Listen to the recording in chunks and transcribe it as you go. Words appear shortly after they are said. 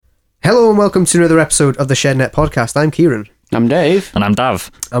and welcome to another episode of the SHEDNET podcast. I'm Kieran. I'm Dave. And I'm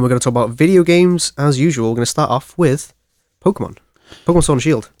Dav. And we're going to talk about video games as usual. We're going to start off with Pokemon Sword and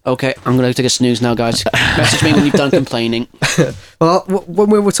Shield. Okay, I'm going to take a snooze now, guys. Message me when you've done complaining. Well, when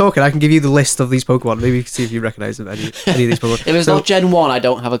we were talking, I can give you the list of these Pokemon. Maybe you can see if you recognise them, any of these Pokemon. If it's not Gen 1, I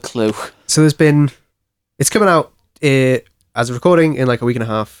don't have a clue. So it's coming out as a recording in like a week and a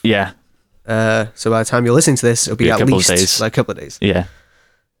half. Yeah. So by the time you're listening to this, it'll be at least like a couple of days. Yeah.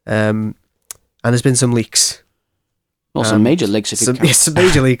 And there's been some leaks. Well, some major leaks, if you can. Some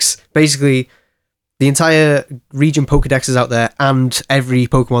major leaks. Basically, the entire region Pokedex is out there, and every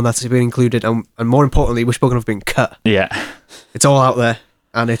Pokemon that's been included, and more importantly, which Pokemon have been cut. Yeah. It's all out there,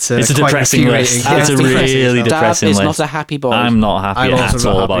 and it's a depressing list. Yeah, it's a really depressing Dad is list. not a happy boy. I'm not happy at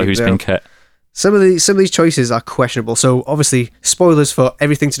all about who's been cut. Some of these choices are questionable. So obviously, spoilers for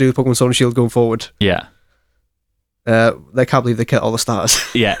everything to do with Pokemon Sword and Shield going forward. Yeah. They can't believe they cut all the starters.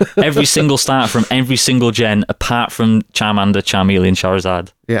 Yeah. Every single starter from every single gen, apart from Charmander, Charmeleon,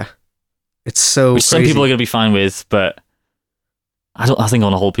 Charizard. Yeah. It's so Which crazy. some people are going to be fine with, but I think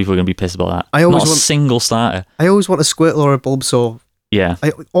on the whole people are going to be pissed about that. Not a single starter. I always want a Squirtle or a Bulbasaur. Yeah.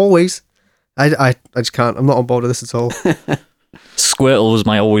 I just can't. I'm not on board with this at all. Squirtle was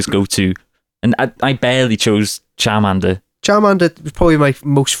my always go-to, and I barely chose Charmander. Charmander was probably my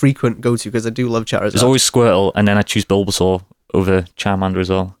most frequent go-to because I do love Charizard. There's always Squirtle, and then I choose Bulbasaur over Charmander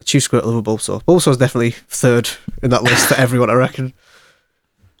as well. I choose Squirtle over Bulbasaur. Bulbasaur's definitely third in that list for everyone, I reckon.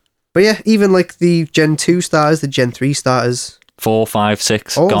 But yeah, even like the Gen 2 starters, the Gen 3 starters. 4, 5,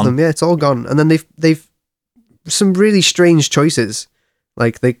 6, all gone. of them, yeah, it's all gone. And then they've some really strange choices.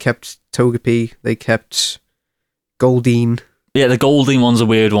 Like they kept Togepi, they kept Goldeen. Yeah, the Goldeen one's a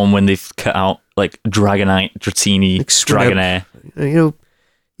weird one when they've cut out like Dragonite, Dratini, Like Dragonair.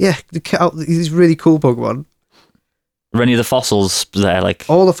 Yeah, they cut out these really cool Pokemon. Are any of the fossils there? Like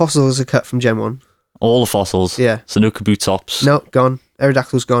all the fossils are cut from Gen 1. all the fossils. Yeah. So no Kabutops. No, gone.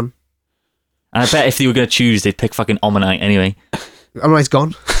 Aerodactyl's gone. And I bet if they were going to choose, they'd pick fucking Omanyte anyway. Omanyte's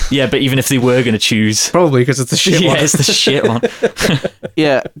gone. Yeah, but even if they were going to choose... Probably because it's the shit one. Yeah, it's the shit one.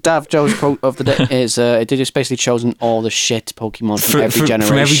 Yeah, Dav Joe's quote of the day is, it just basically chosen all the shit Pokemon from every generation.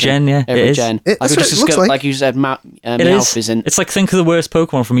 From every gen, yeah. Every gen. That's what it looks like. Like you said, Meowth is in. It's like, think of the worst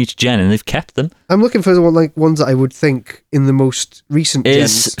Pokemon from each gen, and they've kept them. I'm looking for ones that I would think in the most recent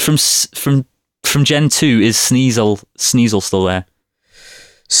gens. From Gen 2, is Sneasel still there?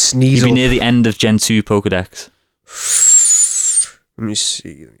 Sneasel. You'd be near the end of Gen 2 Pokedex. Let me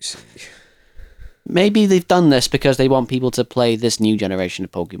see. Maybe they've done this because they want people to play this new generation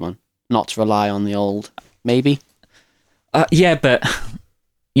of Pokemon, not to rely on the old. Maybe. Yeah, but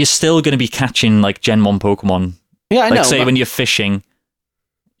you're still going to be catching like Gen 1 Pokemon. Yeah, I know. Like say when you're fishing,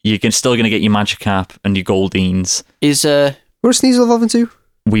 you're still going to get your Magikarp and your Goldeens. What is Sneasel evolving to?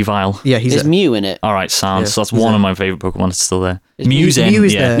 Weavile. Yeah, he's Mew in it. All right, sounds. Yeah, so that's one of my favourite Pokemon. It's still there. Mew's in. Mew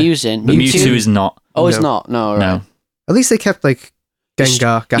is yeah. there. Mew's in. But Mewtwo is not. Oh, it's No. not. No, right. No. At least they kept like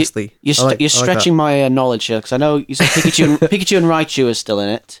Gengar, Ghastly. You're stretching my knowledge here because I know you said Pikachu and Raichu are still in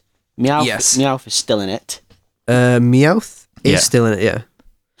it. Meowth is still in it. Meowth is Yeah. still in it, yeah.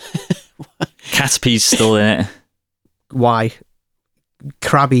 Caterpie's still in it. Why?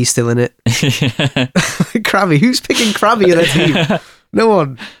 Krabby's still in it. Krabby? Who's picking Krabby in a team? No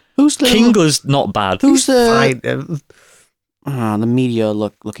one. Who's the Kingler's not bad. Who's the Fine. the meteor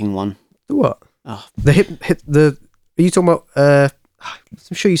looking one? What? Oh. The hit the. Are you talking about?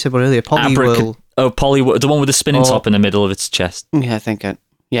 I'm sure you said one earlier. Poliwhirl. The one with the spinning top in the middle of its chest. Yeah, I think him.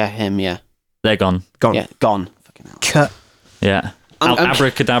 Yeah, They're gone. Gone. yeah, gone. Fucking hell. Cut. Yeah. I'm-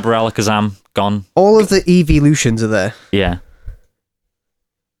 Abracadabra, Alakazam, gone. All of the evolutions are there. Yeah.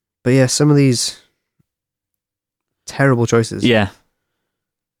 But yeah, some of these terrible choices. Yeah.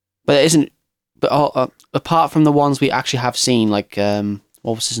 But it isn't. But apart from the ones we actually have seen, like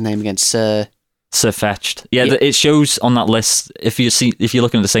what was his name again? Surfetched. Yeah, Yeah. it shows on that list, if you're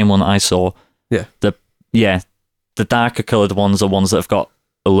looking at the same one that I saw, Yeah. The darker coloured ones are ones that have got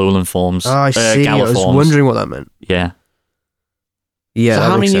Alolan forms. Oh, I see. I was Galaforms. wondering what that meant. Yeah. Yeah. So that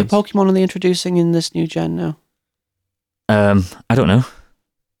how many makes new sense. Pokemon are they introducing in this new gen now? I don't know.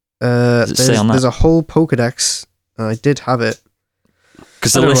 Does it say on that? There's a whole Pokedex. I did have it.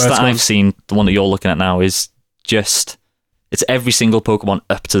 Because I the don't know list where that it's I've gone. seen, the one that you're looking at now, is just... It's every single Pokemon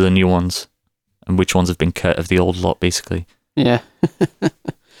up to the new ones. And which ones have been cut of the old lot, basically. Yeah.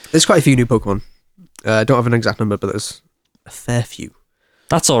 There's quite a few new Pokemon. I don't have an exact number, but there's a fair few.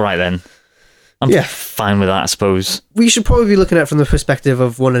 That's alright then. I'm fine with that, I suppose. We should probably be looking at it from the perspective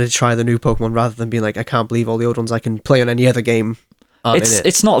of wanting to try the new Pokemon rather than being like, I can't believe all the old ones I can play on any other game aren't in it.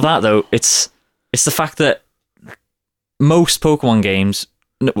 It's not that though. It's the fact that most Pokemon games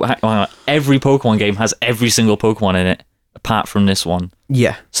No, hang on. Every Pokemon game has every single Pokemon in it, apart from this one.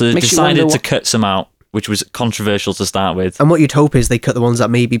 Yeah. So they Makes you decided wonder to cut some out, which was controversial to start with. And what you'd hope is they cut the ones that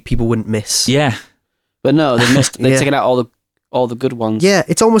maybe people wouldn't miss. Yeah. But no, they missed. They've Yeah. taken out all the good ones. Yeah,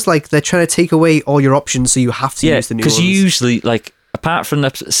 it's almost like they're trying to take away all your options, so you have to Yeah, use the new ones. because usually, like, apart from,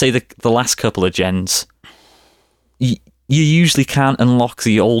 say, the last couple of gens, you usually can't unlock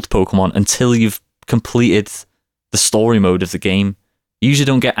the old Pokemon until you've completed the story mode of the game. You usually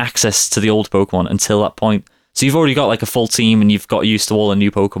don't get access to the old Pokemon until that point. So you've already got like a full team and you've got used to all the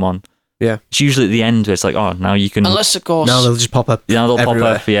new Pokemon. Yeah. It's usually at the end where it's like, oh, now you can... Unless, of course... Now they'll just pop up. Yeah, they'll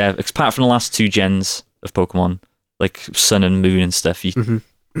everywhere. pop up, yeah. Apart from the last 2 gens of Pokemon, like Sun and Moon and stuff, it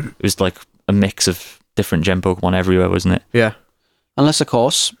was like a mix of different gen Pokemon everywhere, wasn't it? Yeah. Unless, of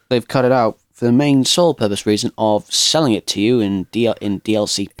course, they've cut it out for the main sole purpose reason of selling it to you in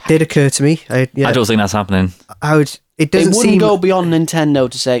DLC packs. Did occur to me. I don't think that's happening. It They doesn't wouldn't seem... go beyond Nintendo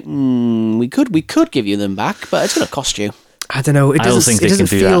to say, we could give you them back, but it's going to cost you. I don't know. It I don't doesn't, think they it doesn't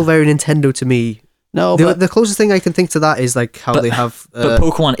can do feel that. very Nintendo to me. No, but The closest thing I can think to that is like how they have... But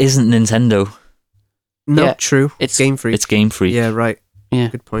Pokemon isn't Nintendo. no, Yeah, true. it's- Game Freak. It's Game Freak. Yeah, right. Yeah.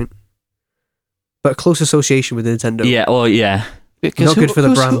 Good point. But a close association with Nintendo. Yeah, well, yeah. because not good for the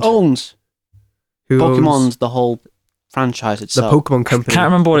who brand. owns Who Pokemon's owns the whole franchise the itself? Pokemon company. Can't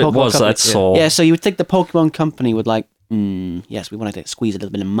remember what it Pokemon was that I company, saw. Yeah, so you would think the Pokemon company would like, yes, we want to squeeze a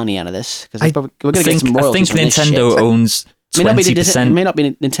little bit of money out of this because we're going to get some I royalties think from this Nintendo shit. owns It may 20%. not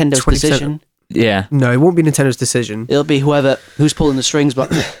be Nintendo's 20%. decision. Yeah. No, it won't be Nintendo's decision. It'll be who's pulling the strings. But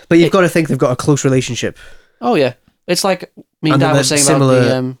But you've got to think they've got a close relationship. oh yeah, it's like me and And then Dad was the saying similar- about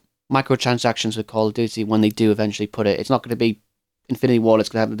the microtransactions with Call of Duty. When they do eventually put it, it's not going to be Infinity Ward. It's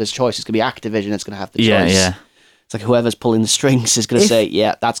going to have this choice. It's going to be Activision. It's going to have the choice. Yeah, yeah. It's like whoever's pulling the strings is going to If- say,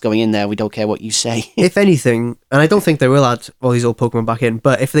 yeah, that's going in there. We don't care what you say. If anything, and I don't think they will add all these old Pokemon back in,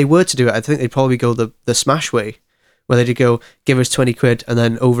 but if they were to do it, I think they'd probably go the Smash way, where they'd go, give us 20 quid, and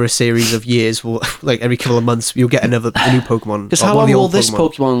then over a series of years, we'll, like every couple of months, you'll get a new Pokemon. Because or how one of long the will old this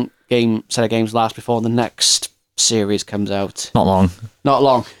Pokemon game set of games last before the next series comes out? Not long. Not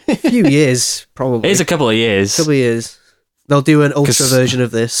long. A few years, probably. It is a couple of years. couple of years. They'll do an ultra 'Cause- version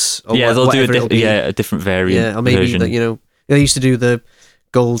of this. Or Yeah, they'll do whatever it'll be. a different variant Yeah, or maybe, version. they used to do the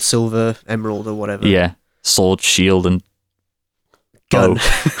gold, silver, emerald, or whatever. Yeah. Sword, shield, and Gun. bow.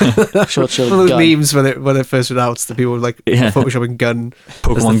 Short One shield of those gun. memes when it first went out, the people were like Yeah. photoshopping gun. as the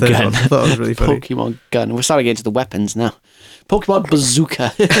Pokemon third gun. one. I thought it was really funny. Pokemon gun. We're starting to get into the weapons now. Pokemon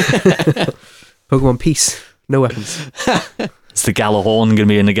bazooka. Pokemon Peace. No weapons. It's the Galahorn going to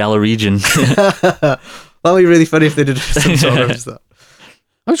be in the Galar region. That would be really funny if they did some sort of reference to that.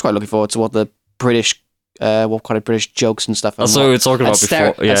 I'm just quite looking forward to what the British, what kind of British jokes and stuff. That's what we were talking about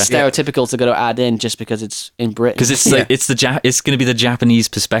before. Yeah. stereotypical to go to add in just because it's in Britain. Because it's like, it's going to be the Japanese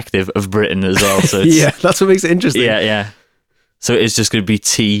perspective of Britain as well. So it's, Yeah, that's what makes it interesting. yeah, yeah. So it's just going to be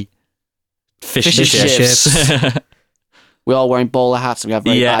tea, fish and Fish and chips. we're all wearing bowler hats and we have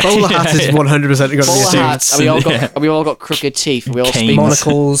very Yeah. bad Bowler hat is 100% going to be a bowler suit. hats. And we all got crooked teeth. And we all speak Canes.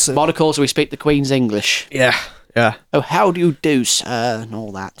 Monocles. monocles. So we speak the Queen's English. Yeah, yeah. Oh, how do you do, sir? And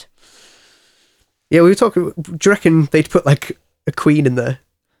all that. Yeah, we were talking. Do you reckon they'd put like a queen in there?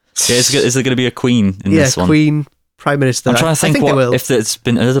 Yeah, is there going to be a queen in Yeah, this one? Queen, Prime Minister. I'm trying to think, I think they will. if there's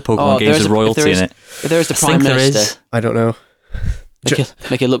been other Pokemon games with royalty in it. If there is the I Prime think there Minister, is. I don't know.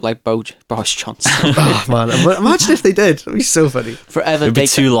 make it look like Boris Johnson. Oh man, imagine if they did. That'd be so funny. Forever. It'd be they-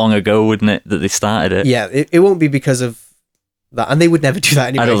 too long ago, wouldn't it, that they started it? Yeah, it won't be because of that, and they would never do that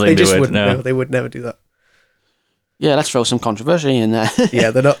anyway. I don't think they just would, wouldn't. no. No, they would never do that. Yeah, let's throw some controversy in there.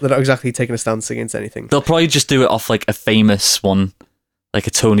 Yeah, they're not exactly taking a stance against anything. They'll probably just do it off like a famous one, like a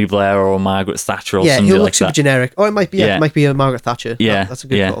Tony Blair or a Margaret Thatcher or Yeah, something he'll look like super that. generic. Oh, it might be. Yeah, Yeah. it might be a Margaret Thatcher. Yeah, That's a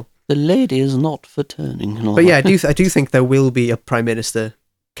good yeah. call. The lady is not for turning. And all But yeah, that. I do think there will be a Prime Minister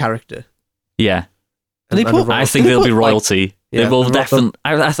character. Yeah, Do they and a put- royal- I think they there'll put, be like- royalty. Yeah, They will and definitely.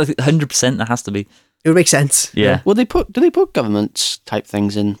 I think 100% there has to be. It would make sense. Yeah. Well, do they put government type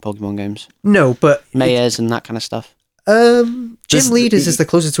things in Pokemon games? No, but Mayors and that kind of stuff. gym There's- leaders is the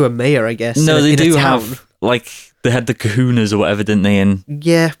closest to a mayor, I guess. No, in a- they in a do town. have like they had the Kahunas or whatever, didn't they? And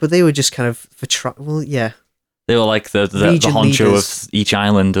Yeah, but they were just kind of for well, yeah, they were like the Region honcho leaders. of each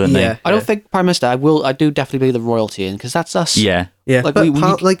island, weren't yeah. I don't think Prime Minister. I do definitely believe the royalty in because that's us. they? Yeah. Yeah, Like, but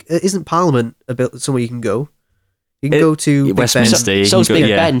we- isn't Parliament a bit somewhere you can go? You can go to Big Westminster. Ben. you So's can go- Big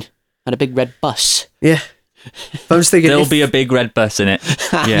yeah. Ben and a big red bus. Yeah, but I'm just thinking There'll if- be a big red bus in it.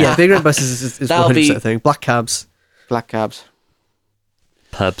 yeah, Yeah. big red buses is That'll 100% be- a thing. Black cabs. Black cabs.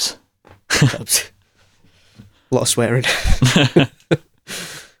 Pubs. A lot of swearing.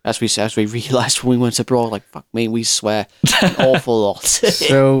 As we realised when we went abroad, like, fuck me, we swear an awful lot.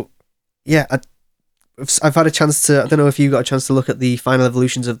 So, yeah, I've had a chance to. I don't know if you got a chance to look at the final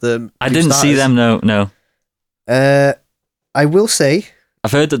evolutions of the. I didn't see them. No. I will say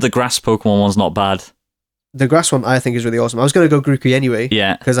I've heard that the grass Pokemon one's not bad. the grass one I think is really awesome. I was going to go Grookey anyway.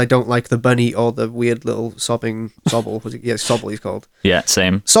 Yeah. Because I don't like the bunny or the weird little sobbing Sobble. Yeah, Sobble he's called. Yeah,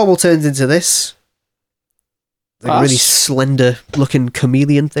 same. Sobble turns into this. Like a really slender looking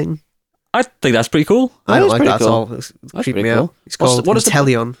chameleon thing. I think that's pretty cool. I don't that's like pretty that cool. at all. It's creeping me pretty out. cool. It's called What is the-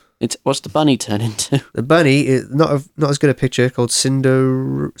 Inteleon. What's the bunny turn into? The bunny is not as good a picture called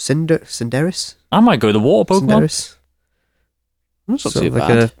Cinderace. I might go the water Pokemon. Cinderace. That's not So too like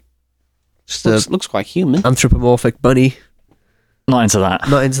bad. just Looks quite human. anthropomorphic bunny. Not into that.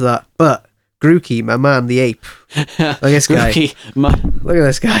 Not into that. But Grookey, my man, the ape. Look at this guy. Grookey, Look at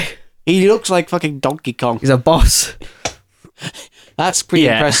this guy. he looks like fucking Donkey Kong. He's a boss. That's pretty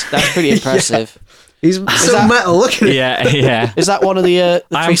impressive. That's pretty impressive. He's so that- metal. Look at it. Yeah. Is that one of the I'm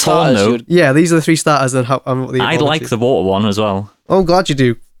three torn, starters? though. Yeah, these are the 3 starters. And how what I like the water one as well. Oh, I'm glad you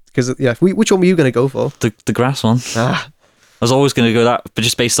do. Because yeah, which one were you going to go for? The grass one. Ah, I was always going to go that, but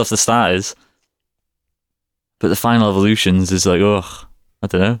just based off the starters. But the final evolutions is like, ugh, I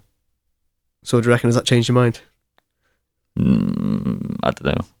don't know. so do you reckon has that changed your mind? I don't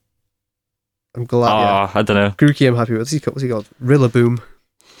know. I'm glad. Yeah. I don't know. Grookey, I'm happy with. What's he called? Rillaboom.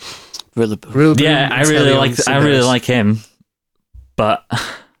 Rillaboom. Yeah, I really Cinderace. like him, but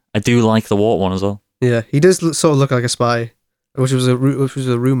I do like the water one as well. Yeah, he does sort of look like a spy, which was a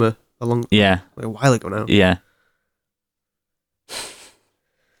rumor like a while ago now. Yeah.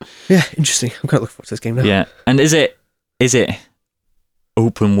 Yeah, interesting. I'm quite looking forward to this game now. Yeah. And is it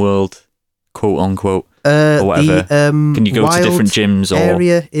open world, quote unquote, or whatever? Can you go to different gyms or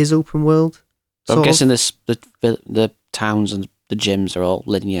area is open world? I'm sort of. guessing the towns and the gyms are all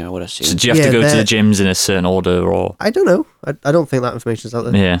linear, I would assume. so do you have to go to the gyms in a certain order or I don't know. I don't think that information's out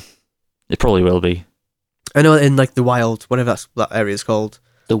there. yeah. It probably will be. I know in like the wild, whatever that area is called.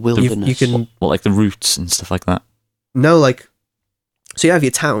 The wilderness. You can Well, like the routes and stuff like that. know like. So you have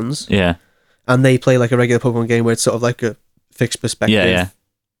your towns, Yeah. and they play like a regular Pokemon game where it's sort of like a fixed perspective. Yeah.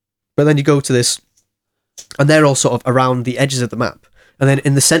 But then you go to this, and they're all sort of around the edges of the map. And then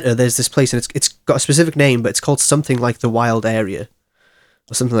in the center, there's this place, and it's got a specific name, but it's called something like the Wild Area,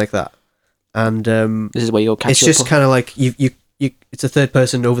 or something like that. And This is where you'll catch it's just kind of like you. It's a third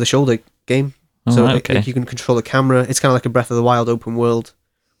person over the shoulder game, Oh, so right, like, okay. you can control the camera. It's kind of like a Breath of the Wild open world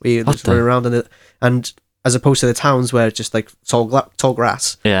where you What just run the- around in it, and as opposed to the towns where it's just like tall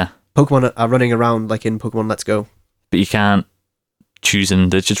grass. Yeah. Pokemon are running around like in Pokemon Let's Go. But you can't choose them.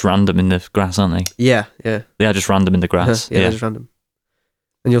 They're just random in the grass, aren't they? Yeah. They are just random in the grass. Yeah, they're just random.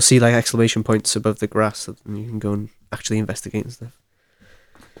 And you'll see like exclamation points above the grass, and you can go and actually investigate and stuff.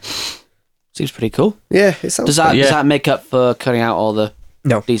 Seems pretty cool. Yeah, it sounds. Does that Yeah. does that make up for cutting out all the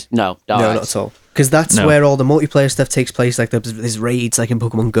No. these? No, No, alright. not at all. Because that's No. where all the multiplayer stuff takes place. Like there's raids, like in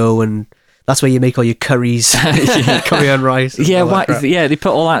Pokemon Go, and that's where you make all your curries, curry on rice. and Yeah, all that why? crap. Yeah, they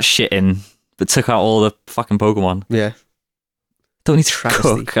put all that shit in, but took out all the fucking Pokemon. Yeah. Don't need to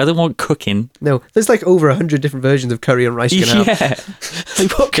Travesty. cook. I don't want cooking. No, there's like over 100 different versions of curry on rice you can have. Yeah, They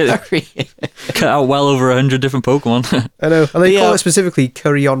put curry. cut out well over 100 different Pokemon. I know, and they Yeah. call it specifically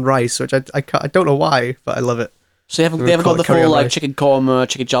curry on rice, which I don't know why, but I love it. So they We haven't call got it the curry full on like rice. chicken korma,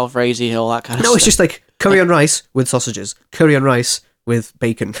 chicken jalfrezi, all that kind of No, stuff. it's just like curry on rice with sausages, curry on rice with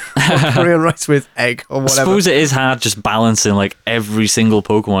bacon, or curry on rice with egg, or I whatever. suppose it is hard just balancing like every single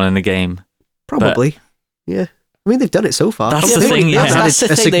Pokemon in the game. Probably, yeah. I mean, they've done it so far. That's They the haven't thing, yeah. added That's the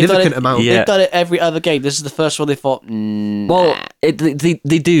a thing, they've done significant it- amount. Yeah. They've done it every other game. This is the first one they thought. Well,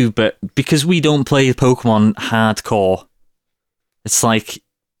 they do, but because we don't play Pokemon hardcore, it's like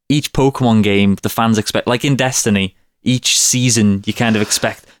each Pokemon game, the fans expect, like in Destiny, each season you kind of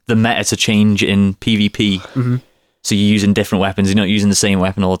expect the meta to change in PvP. Mm-hmm. So you're using different weapons, you're not using the same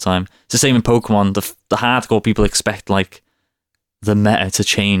weapon all the time. It's the same in Pokemon. The hardcore people expect like the meta to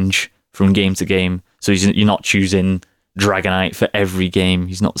change from game to game. So you're not choosing Dragonite for every game.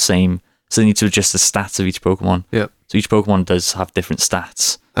 He's not the same. So they need to adjust the stats of each Pokemon. Yeah. So each Pokemon does have different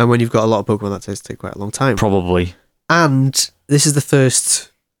stats. And when you've got a lot of Pokemon, that does take quite a long time. Probably. And this is the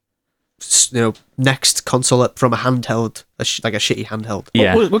first, next console up from a handheld, like a shitty handheld.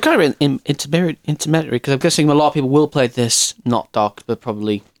 Yeah. We're kind of intermediary because I'm guessing a lot of people will play this not docked, but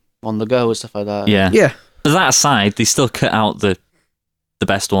probably on the go and stuff like that. Yeah. Yeah, But that aside, they still cut out the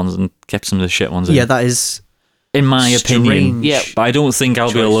best ones and kept some of the shit ones in. yeah, that is in my opinion. strange. Yeah. But I don't think I'll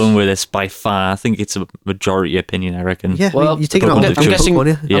be Choice. alone with this by far. I think it's a majority opinion, I reckon. Yeah, Well, you're taking it Pokemon on I'm the guessing- Pokemon,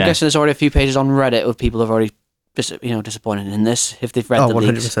 yeah. Yeah. I'm guessing there's already a few pages on Reddit of people who've already disappointed in this. If they've read Oh, the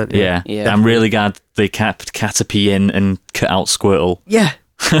 100%. Yeah. Yeah. I'm really glad they kept Caterpie in and cut out Squirtle. Yeah.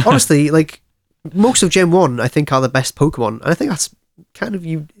 Honestly, like, most of Gen 1, I think, are the best Pokemon. And I think that's kind of...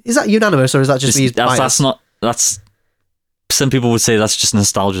 Is that unanimous, or is that just me? That's not... That's... Some people would say that's just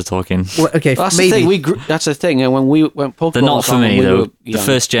nostalgia talking. Well, okay, That's maybe. the thing. That's the thing. And when Pokemon, They're not was for on, when me, we though. were The young.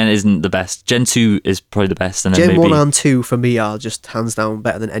 first gen isn't the best. Gen 2 is probably the best. And then Gen maybe 1 and 2, for me, are just hands down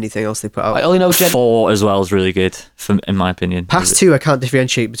better than anything else they put out. I only know Gen 4 as well is really good, in my opinion. Past 2, I can't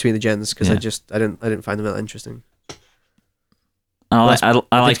differentiate between the gens, because Yeah. I didn't find them that interesting. I like That's-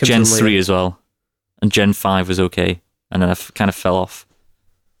 I like comes Gen in later. 3 as well. And Gen 5 was okay. And then I kind of fell off.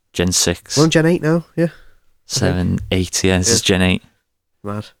 Gen 6, We're on Gen 8 now, yeah. 7, 8. Yeah, this Yeah. is Gen 8.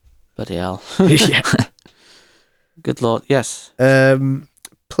 Mad. Bloody hell. yeah. Good lord. Yes.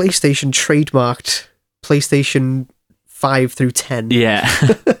 PlayStation trademarked PlayStation 5 through 10. Yeah.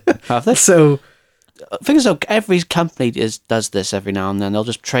 Have they? So, Thing is, though, every company does this every now and then. They'll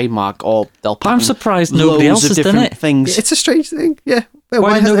just trademark, or they'll. I'm patent surprised nobody loads else has of done different it. Things. it's a strange thing, yeah. Why Why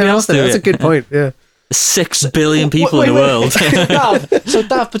did hasn't nobody anyone else done it? do That's a it? good point, yeah. 6 billion people Wait, in the wait. world.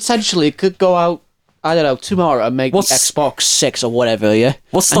 Dav potentially could go out, I don't know, tomorrow and make What's- Xbox 6 or whatever, yeah?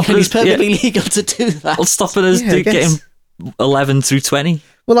 What's And stopping it's us? perfectly legal to do that. What's stopping us Yeah, I guess. getting 11 through 20?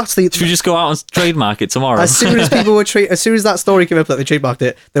 Well, that's the... Should we just go out and trademark it tomorrow? As soon as people were as soon as that story came up that they trademarked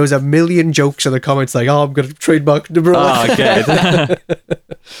it, there was a million jokes in the comments like, "Oh, I'm going to trademark number 11." Oh, good.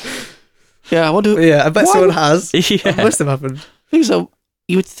 Yeah, I wonder. Yeah, I bet Why someone would- has. It Yeah. must have happened. Thing is, though,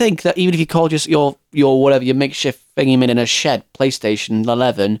 you would think that even if you called your whatever, your makeshift thingy in a shed, PlayStation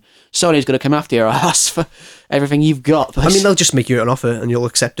 11, Sony's going to come after your ass for everything you've got. I mean, they'll just make you an offer and you'll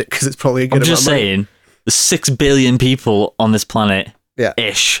accept it because it's probably a good I'm just amount of money. saying, there's 6 billion people on this planet, Yeah.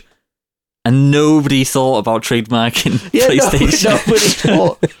 ish, and nobody thought about trademarking PlayStation. Nobody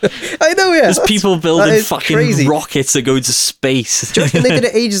thought. I know, yeah. There's people building is fucking crazy. rockets that go to space. Do you reckon they did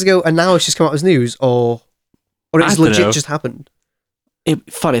it ages ago and now it's just come out as news, or it I just don't legit know. just happened?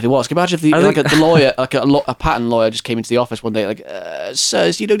 Funny if it was. Can you imagine if I think- the lawyer, like a patent lawyer, just came into the office one day, like,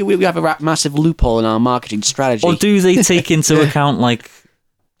 "Sirs, you know, we have a massive loophole in our marketing strategy." Or do they take into account, like,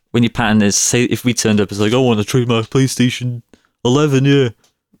 when your patent is, say, if we turned up, it's like, I want to trademark PlayStation 11, yeah.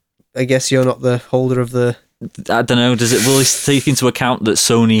 I guess you're not the holder of the... I don't know, will it take into account that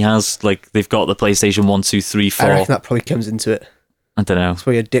Sony has, like, they've got the PlayStation 1, 2, 3, 4? I reckon that probably comes into it. I don't know. That's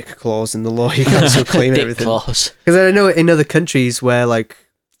where your dick clause in the law, you can't still claim Dick everything. clause. Because I know in other countries where, like,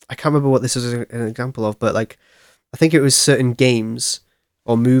 I can't remember what this is an example of, but, like, I think it was certain games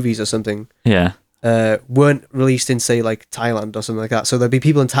or movies or something Yeah. weren't released in, say, like, Thailand or something like that. So there'd be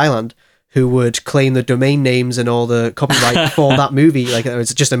people in Thailand who would claim the domain names and all the copyright for that movie, like it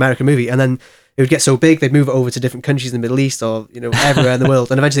was just an American movie, and then it would get so big they'd move it over to different countries in the Middle East or, you know, everywhere in the world,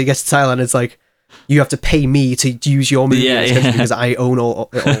 and eventually it gets to Thailand, it's like, you have to pay me to use your movie in this country because I own it all.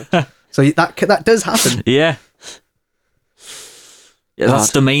 So that does happen. Yeah. Yeah, that's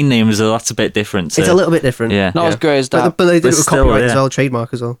God. domain names, though. That's a bit different. It's a little bit different. Yeah. Not as great as that. But they did But it with still, copyright as yeah. well,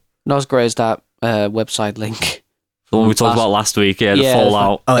 trademark as well. Not as great as that website link. The one we talked about last week, the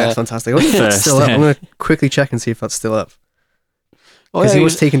Fallout. Oh, yeah, Yeah. fantastic. I wonder if that's First, still up. yeah. I'm going to quickly check and see if that's still up. Oh, Because he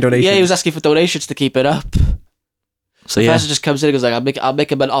was taking donations. Yeah, he was asking for donations to keep it up. So The yeah, person just comes in and goes like, I'll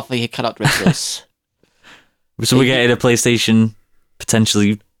make him an offer he cannot resist. so we're getting a PlayStation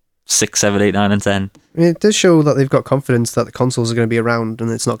potentially 6, 7, 8, 9, and 10. I mean, it does show that they've got confidence that the consoles are going to be around and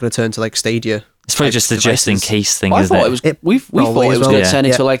it's not going to turn to like Stadia. It's probably just a just in devices. case thing, Well, I isn't thought it? it was. It We probably thought it as was well. going to Yeah. turn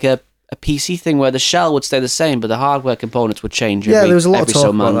into Yeah. like a PC thing where the shell would stay the same, but the hardware components would change. Yeah, Every, there was a lot of every talk so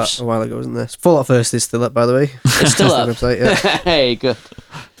about months. that a while ago, wasn't there? Fallout First is still up, by the way. It's still up. That's the website, yeah. Hey, good.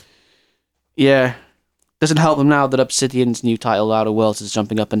 Yeah. Doesn't help them now that Obsidian's new title, Outer Worlds, is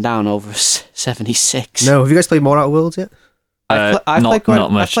jumping up and down over 76. No, have you guys played more Outer Worlds yet? I've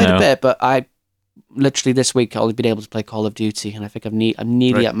not much, I played no. a bit, but I literally this week I've only been able to play Call of Duty, and I think I'm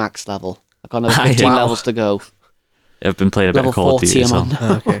nearly Right. at max level. I've got another Wow. 15 levels to go. I've been playing a bit Level of Call of 40 Duty as I'm well.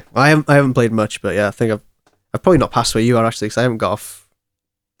 on. Oh, okay. I haven't played much, but yeah, I think I've probably not passed where you are actually, because I haven't got off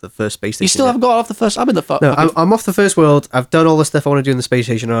the first space station. You still yet. haven't got off the first. I'm in the No, I'm off the first world. I've done all the stuff I want to do in the space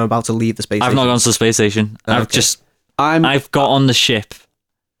station, and I'm about to leave the space I've station. not gone to the space station. Oh, I've okay. just I'm I've got on the ship.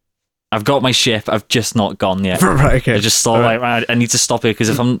 I've got my ship. I've just not gone yet. Right, okay. I just thought, Alright. like, I need to stop it because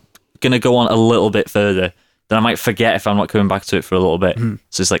if I'm gonna go on a little bit further, then I might forget if I'm not coming back to it for a little bit.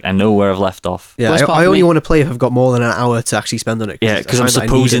 So it's like I know where I've left off. Yeah, Worst part I for only me- want to play if I've got more than an hour to actually spend on it. Yeah, because I'm I find that I need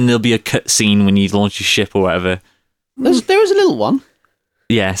supposing it. there'll be a cut scene when you launch your ship or whatever. there is a little one.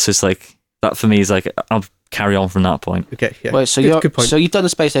 Yeah, so it's like that for me is like I'll carry on from that point. Okay, yeah. Wait, so Good point. so you've done the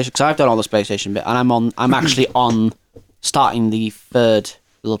space station because I've done all the space station bit, and I'm actually on starting the third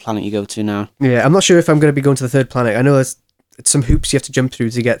little planet you go to now. Yeah, I'm not sure if I'm going to be going to the third planet. I know there's some hoops you have to jump through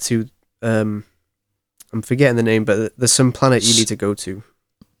to get to. I'm forgetting the name, but there's some planet you need to go to.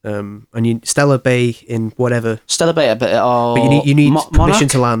 And you Stellar Bay in whatever. Stellar Bay, but you need permission Monarch?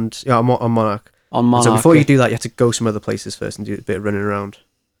 to land on Monarch. On Monarch. So before you do that, you have to go some other places first and do a bit of running around.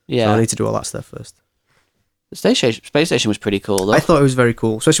 Yeah. So I need to do all that stuff first. The space station was pretty cool, though. I thought it was very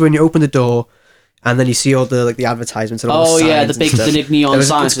cool, especially when you open the door and then you see all the the advertisements and all the signs. The big neon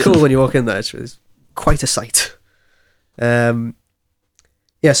signs. It's cool when you walk in there. It's quite a sight.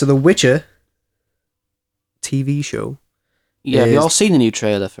 Yeah. So The Witcher TV show. Yeah, have you all seen the new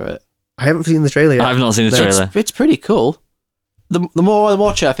trailer for it? I haven't seen the trailer yet. I've not seen the trailer. It's pretty cool. The more I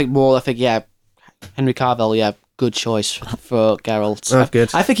watch it, I think, yeah, Henry Cavill, yeah, good choice for Geralt. Oh, good.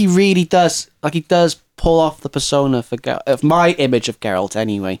 I think he really does, he does pull off the persona for of my image of Geralt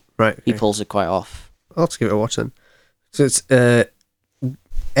anyway. Right. Okay. He pulls it quite off. I'll have to give it a watch then. So it's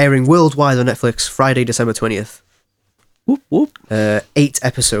airing worldwide on Netflix Friday, December 20th. Whoop, whoop. 8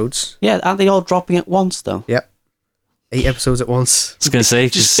 episodes. Yeah, aren't they all dropping at once, though? Yep. 8 episodes at once. I was going to say,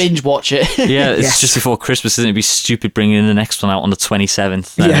 just binge watch it. Yeah, it's Yes. just before Christmas, isn't it? It'd be stupid bringing the next one out on the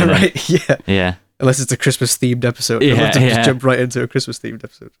 27th. Yeah, right. Yeah. Yeah. Unless it's a Christmas themed episode. Yeah, I'll have to yeah. just jump right into a Christmas themed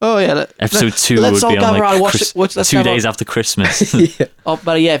episode. Oh, yeah. Episode 2 would let's all be on gather around and like watch it. 2 days after Christmas. Yeah. Oh,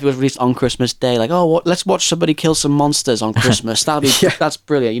 but yeah, if it was released on Christmas Day, let's watch somebody kill some monsters on Christmas. That's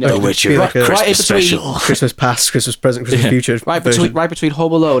brilliant. You know, The Witcher, like a right in Christmas between, special. Christmas past, Christmas present, Christmas future. right version. between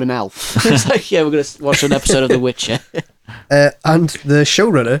Home Alone and Elf. It's like, yeah, we're gonna watch an episode of The Witcher. And the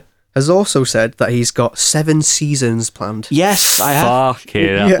showrunner has also said that he's got 7 seasons planned. Yes, I have. Fuck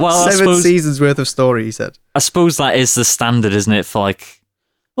it. Yeah, Well, 7 seasons worth of story, he said. I suppose that is the standard, isn't it, for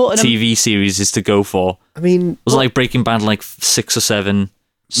Well, TV series is to go for. I mean, Was like Breaking Bad 6 or 7?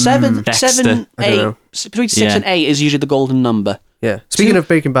 Seven, Dexter. 7, I don't 8. know. Between 6 and 8 is usually the golden number. yeah. Speaking of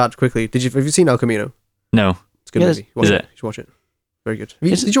Breaking Bad, quickly, have you seen El Camino? No. It's a good Yeah, movie. Watch is it. it? You should watch it. Very good.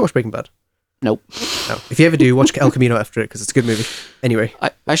 Did you watch Breaking Bad? Nope. No. If you ever do, watch El Camino after it because it's a good movie. Anyway.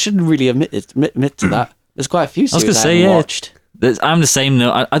 I shouldn't really admit to that. There's quite a few I was series going to I say, haven't yeah. watched. I'm the same,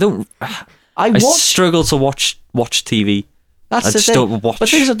 though. I don't. I watch. struggle to watch TV. That's I the just thing. don't watch But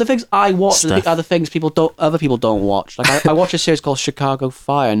the things I watch stuff. are the things other people don't watch. Like I watch a series called Chicago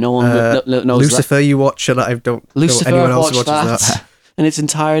Fire. No one knows Lucifer, you watch, and I don't Lucifer, know anyone I've else who watched watches that. in its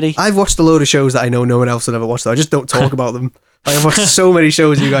entirety. I've watched a load of shows that I know no one else would ever watch, though. I just don't talk about them. I've watched so many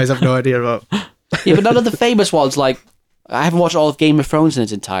shows you guys have no idea about. Yeah, but none of the famous ones. Like I haven't watched all of Game of Thrones in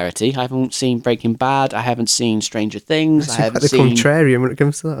its entirety. I haven't seen Breaking Bad. I haven't seen Stranger Things. I haven't the seen. contrarian when it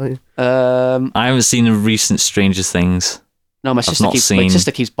comes to that, aren't you? I haven't seen the recent Stranger Things. No, my not seen-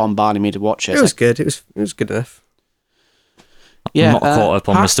 sister keeps bombarding me to watch it. It was good. It was good enough. Yeah, I'm not caught up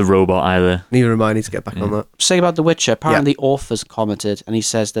on Mr. Robot either. Neither am I. I need to get back on that. Say about The Witcher. Apparently, the author's commented, and he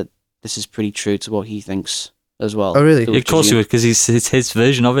says that this is pretty true to what he thinks as well. Oh, really? The Of Witcher's course you would, because it's his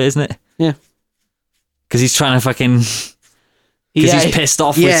version of it, isn't it? Yeah. Because he's trying to fucking... Because he's pissed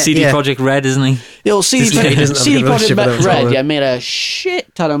off with CD Projekt Red, isn't he? You'll see This guy doesn't have a CD good relationship with Projekt them, Red, so- yeah, made a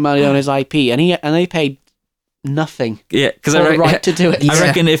shit ton of money on his IP, and they paid nothing Yeah, because for the right to do it. I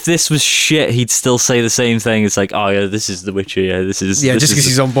reckon if this was shit, he'd still say the same thing. It's like, oh yeah, this is The Witcher. Yeah, this is. Yeah, this just is because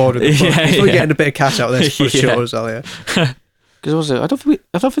he's on board with it. Yeah, He's probably yeah. getting a bit of cash out there for Yeah. sure as well, yeah. Because was it? I don't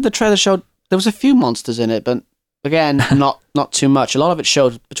think the trailer showed there was a few monsters in it, but again, not too much. A lot of it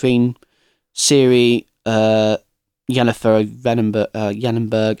showed between Ciri, Yennefer,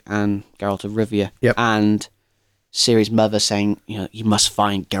 Yenneberg, and Geralt of Rivia, Yep. and Ciri's mother saying, you must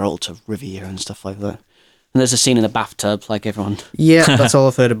find Geralt of Rivia and stuff like that. And there's a scene in the bathtub, like everyone. Yeah, that's all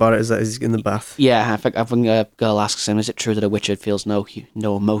I've heard about it, is that he's in the bath. Yeah, I think a girl asks him, "Is it true that a Witcher feels no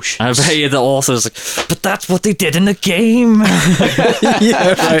emotion?" I bet you the author's like, but that's what they did in the game.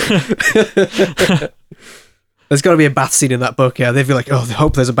 Yeah, right. There's got to be a bath scene in that book, yeah. They'd be like, oh, I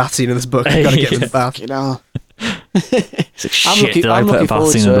hope there's a bath scene in this book. I've got to get in the bath. You know. It's like, I'm shit, looking- did I I'm put a looking bath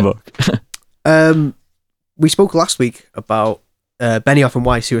forward scene to in the it. book? We spoke last week about Benioff and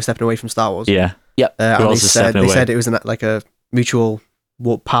Weiss, who were stepping away from Star Wars. Yeah. And Who they else is said, stepping they away? said it was like a mutual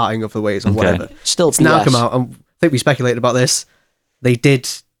parting of the ways or Okay. whatever. Still, It's now BS. come out, and I think we speculated about this. They did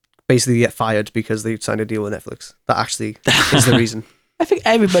basically get fired because they signed a deal with Netflix. That actually is the reason. I think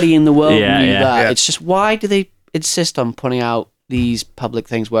everybody in the world Yeah, knew yeah. that. Yeah. It's just, why do they insist on putting out these public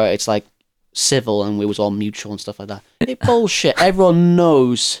things where it's like civil and it was all mutual and stuff like that? It's bullshit. Everyone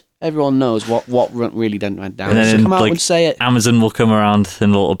knows what really went down. And then, So come out like, and say it. Amazon will come around in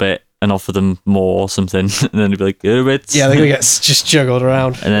a little bit and offer them more or something. And then it'll be like, oh, it's... Yeah, they're going to get just juggled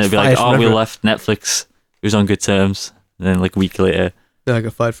around. And then it'll be like, Fired from oh, we everywhere. left Netflix. It was on good terms. And then like a week later, No, I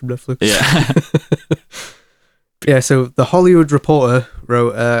got fired from Netflix. yeah. Yeah, so the Hollywood Reporter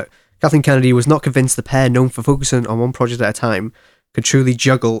wrote, Kathleen Kennedy was not convinced the pair, known for focusing on one project at a time, could truly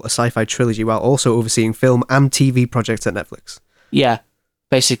juggle a sci-fi trilogy while also overseeing film and TV projects at Netflix. Yeah,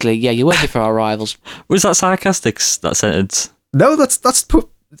 basically, yeah, you're working for our rivals. Was that sarcastic, that sentence? No, I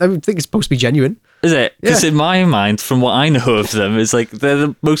think it's supposed to be genuine. Is it? Because Yeah. in my mind, from what I know of them, it's like they're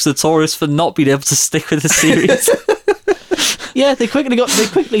the most notorious for not being able to stick with the series. Yeah, they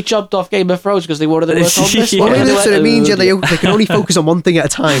quickly jumped off Game of Thrones because they wanted to work on this Yeah. one. Well, They that's what it went, means. Yeah, "Oh, they can only focus on one thing at a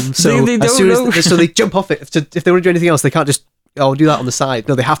time. So They as don't soon know. as so they jump off it. If they want to do anything else, they can't just do that on the side.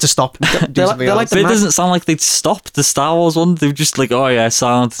 No, they have to stop and do something they're like else. But it the doesn't sound like they'd stopped the Star Wars one. They were just like, oh yeah,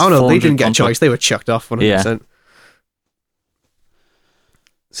 sound. Oh no, they 400 didn't get a contract. choice. They were chucked off 100%.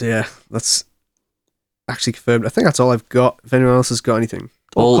 So yeah, that's actually confirmed. I think that's all I've got. If anyone else has got anything.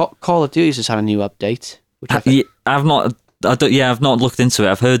 Well- Call of Duty's has had a new update. Which I think, I've not. I've not looked into it.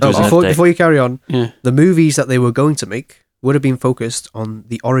 I've heard there was an update. Before you carry on, yeah. the movies that they were going to make would have been focused on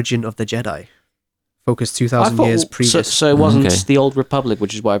the origin of the Jedi. Focused 2,000 years previous. So it wasn't Okay. the Old Republic,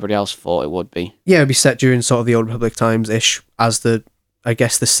 which is what everybody else thought it would be. Yeah, it'd be set during sort of the Old Republic times-ish as the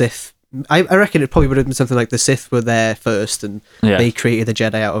Sith. I reckon it probably would have been something like the Sith were there first and Yeah. they created the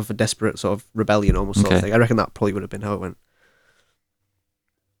Jedi out of a desperate sort of rebellion almost sort of Okay. thing. I reckon that probably would have been how it went.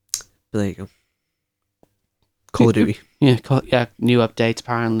 But there you go. Call of Duty. Yeah, new update.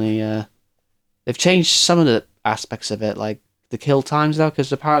 Apparently, they've changed some of the aspects of it, like the kill times now,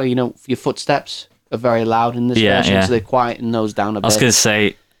 because apparently, your footsteps are very loud in this version, yeah. so they quieten those down a I was bit. going to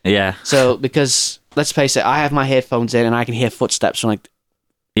say, yeah. So, because, let's face it, I have my headphones in and I can hear footsteps from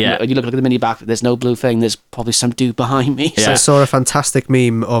Yeah. you look at the mini back, there's no blue thing, there's probably some dude behind me. Yeah. So I saw a fantastic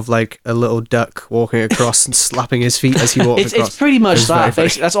meme of like a little duck walking across and slapping his feet as he walks across. It's pretty much It's very that. funny.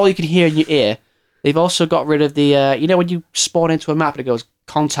 Basically, that's all you can hear in your ear. They've also got rid of the, when you spawn into a map and it goes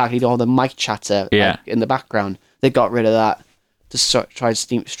contact, you do all the mic chatter Yeah. in the background. They got rid of that to try and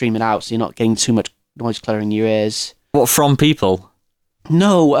stream it out so you're not getting too much noise clutter in your ears. What, from people?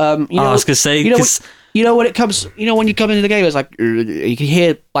 No, I was going to say, you know, 'cause- when it comes, when you come into the game, it's like, you can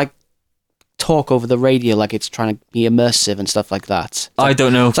hear, like, talk over the radio like it's trying to be immersive and stuff like that. I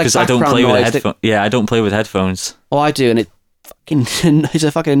don't know it's like because I don't background play with noise headphones. Yeah, I don't play with headphones. Oh, I do, and it fucking it's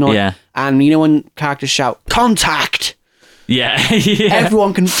a fucking annoying. Yeah. And when characters shout "contact," Yeah, yeah.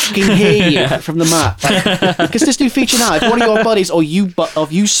 everyone can fucking hear you from the map. Because this new feature now, if one of your buddies or you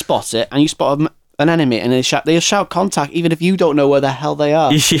spot it and you spot an enemy and they'll shout "contact" even if you don't know where the hell they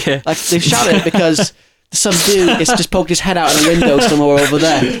are. Yeah. Like they've shouted it because some dude is just poked his head out in a window somewhere over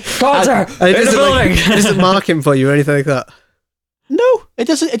there. Contact! And it In the doesn't, building! it doesn't mark him for you or anything like that. No, it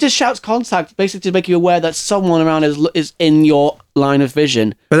doesn't. It just shouts "contact" basically to make you aware that someone around is in your line of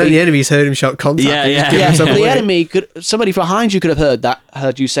vision. But then the enemies heard him shout contact. Yeah, and he's yeah. giving Yeah, himself the away. enemy somebody behind you could have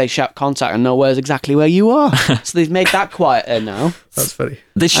heard you say "shout contact" and know where's exactly where you are. So they've made that quieter now. That's funny.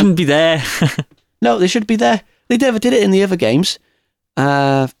 They shouldn't be there. No, they should be there. They never did it in the other games.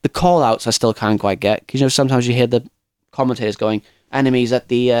 The call outs I still can't quite get because sometimes you hear the commentators going enemies at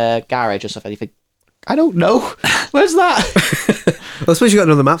the garage or stuff and you think, I don't know. Where's that? Well, I suppose you got to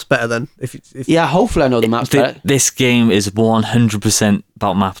know the maps better then. If Yeah, hopefully I know the maps better. This game is 100%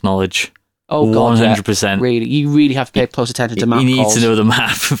 about map knowledge. Oh god, 100%. yeah. Really, you really have to pay close attention to map You need calls. to know the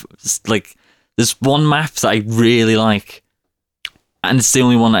map. It's like, there's one map that I really like, and it's the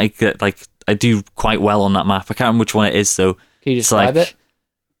only one that I get, like, I do quite well on that map. I can't remember which one it is though. Can you It's describe like it?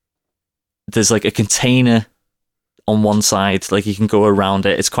 there's like a container on one side, like you can go around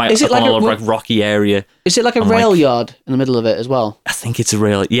it. It's quite Is it like like a a- like rocky area. Is it like a I'm rail like- yard in the middle of it as well? I think it's a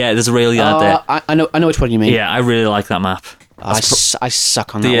rail. Yeah, there's a rail yard there. I know which one you mean. Yeah, I really like that map. I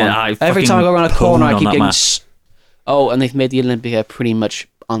suck on that Yeah, one. I Every fucking time I go around a corner, I pwned on keep that getting. map. Oh, and they've made the Olympia pretty much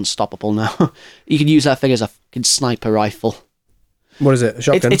unstoppable now. You can use that thing as a fucking sniper rifle. what is it? A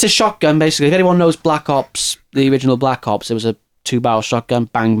shotgun? It's a shotgun, basically. If anyone knows Black Ops, the original Black Ops, it was a 2-barrel shotgun.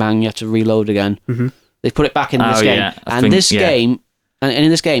 Bang, bang, you have to reload again. Mm-hmm. They put it back in this Oh, game. yeah, I And think- this yeah. game, and in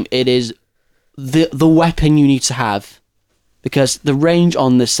this game, it is the weapon you need to have. Because the range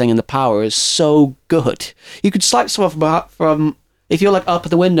on this thing and the power is so good. You could snipe someone from if you're like up at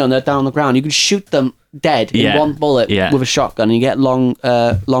the window and they're down on the ground, you could shoot them dead in Yeah. one bullet Yeah. with a shotgun, and you get long,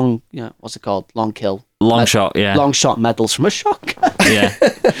 what's it called? Long kill. Long shot, yeah. Long shot medals from a shotgun. Yeah.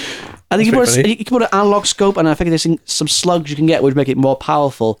 I think That's pretty you can put an analog scope, and I think there's some slugs you can get which make it more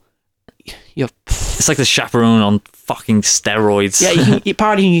powerful. It's like the chaperone on fucking steroids. Yeah,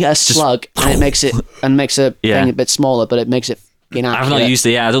 apparently you can get a slug, and it makes it Yeah. thing a bit smaller, but it makes it inaccurate. I've not used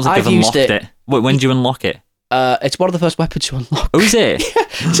it yet. I don't think I've I've used unlocked it. it. Wait, when do you unlock it? It's one of the first weapons you unlock. Oh, is it?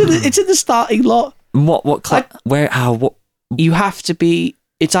 It's in the starting lot. What I- where, how, what? You have to be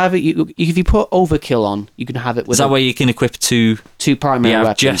it's either if you put overkill on, you can have it with Is that where you can equip two primary I've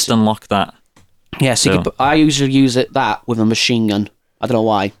weapons. just unlocked that. Yeah, so I usually use that with a machine gun. I don't know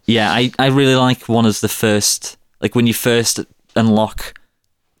why. Yeah, I really like one as the first, like when you first unlock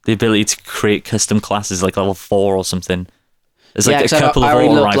the ability to create custom classes, like level 4 or something. There's like a couple of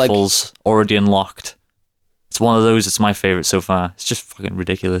auto rifles already unlocked. It's one of those. It's my favorite so far. It's just fucking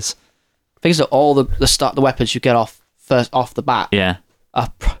ridiculous. Things that all the weapons you get off the bat. Yeah,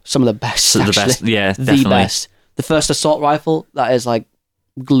 are some of the best. So the best. Yeah, the best. The first assault rifle that is like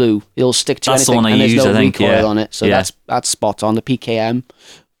glue. It'll stick to that's anything, the one I and there's use, no I think, recoil yeah. on it. So that's spot on. The PKM,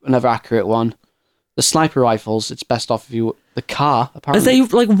 another accurate one. The sniper rifles, it's best off if you the car. Apparently, are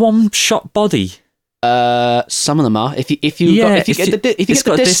they like one shot body? Some of them are. If you get it's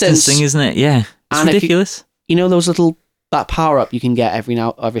got the a distance thing, isn't it? Yeah, it's ridiculous. You know those little that power up you can get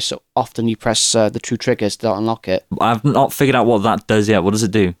every so often. You press the two triggers to unlock it. I've not figured out what that does yet. What does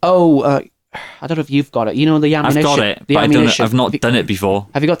it do? Oh, I don't know if you've got it. You know the ammunition. I've got it, but I've not done it before.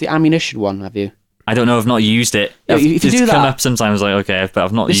 Have you got the ammunition one? Have you? I don't know. I've not used it. Yeah, if you do come that, up sometimes, like okay, but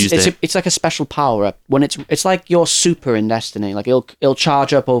I've not used it. It's like a special power up. When it's like your super in Destiny. Like it'll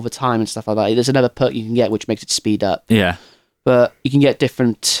charge up over time and stuff like that. There's another perk you can get which makes it speed up. Yeah, but you can get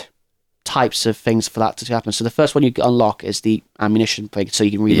different types of things for that to happen. So the first one you unlock is the ammunition thing, so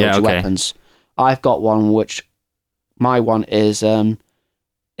you can reload your weapons. I've got one which my one is it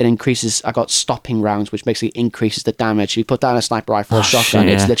increases. I got stopping rounds, which basically increases the damage. If you put down a sniper rifle or shotgun,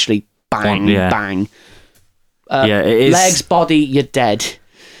 it's literally bang, bang. It is. Legs, body, you're dead.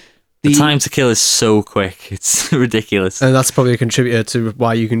 The time to kill is so quick. It's ridiculous. And that's probably a contributor to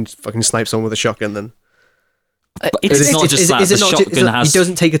why you can fucking snipe someone with a shotgun then. It's not just that. The shotgun has... It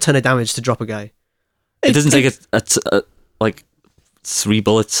doesn't take a ton of damage to drop a guy. It doesn't take like 3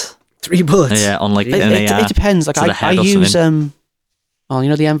 bullets. 3 bullets? Yeah, on like an AR. It depends. Like I use the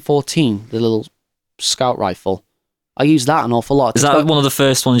M14, the little scout rifle. I use that an awful lot. Is that one of the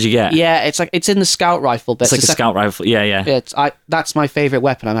first ones you get? Yeah, it's in the scout rifle bit. It's like a scout rifle. Yeah. That's my favourite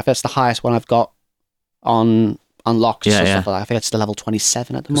weapon. I mean, that's the highest one I've got on unlocks and stuff like that. I think it's the level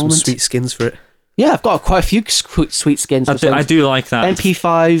 27 at the moment. Some sweet skins for it. Yeah, I've got quite a few sweet skins. I do like that.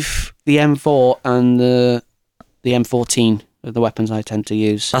 MP5, the M4, and the M14 are the weapons I tend to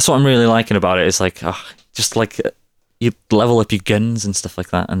use. That's what I'm really liking about it. It's like, just like you level up your guns and stuff like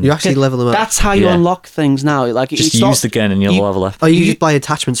that. And you actually level them up. That's how you unlock things now. Like just use the gun and you'll level up. Oh, you could buy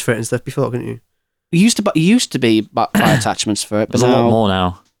attachments for it and stuff before, couldn't you? You used to be buy attachments for it, but there's a lot more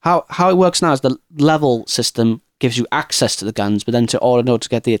now. How it works now is the level system gives you access to the guns, but then to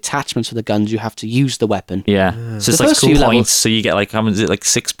get the attachments for the guns, you have to use the weapon. Yeah, so it's like cool points. So you get like, how much is it, like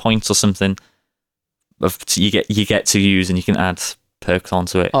 6 points or something? You get to use, and you can add perks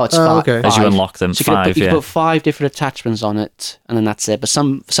onto it. Oh, it's 5 as you unlock them. So 5, you can put 5 different attachments on it, and then that's it. But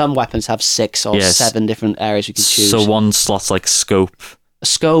some weapons have 6 or 7 different areas you can choose. So one slot's like scope. A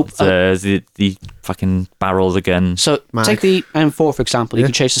scope. The fucking barrel of the gun. So take the M4 for example. You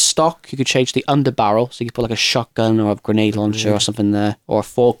can change the stock. You could change the underbarrel. So you could put like a shotgun or a grenade launcher or something there, or a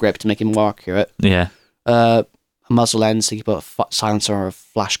foregrip to make it more accurate. Yeah. A muzzle end. So you put a silencer or a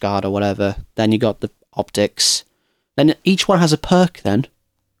flash guard or whatever. Then you got the optics. Then each one has a perk then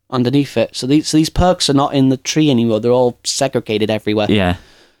underneath it. So these perks are not in the tree anymore. They're all segregated everywhere. Yeah.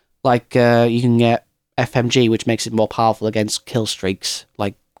 Like you can get FMG, which makes it more powerful against kill streaks,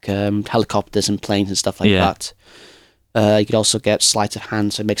 like helicopters and planes and stuff like that. You could also get sleight of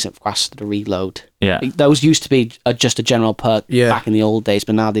hand, so it makes it faster to reload. Yeah. Those used to be just a general perk back in the old days,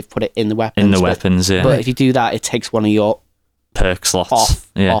 but now they've put it in the weapons. But if you do that, it takes one of your perk slots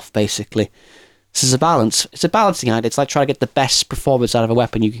off basically. This is a balance. It's a balancing act. It's like trying to get the best performance out of a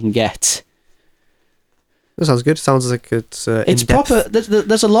weapon you can get. That sounds good. Sounds like it's proper.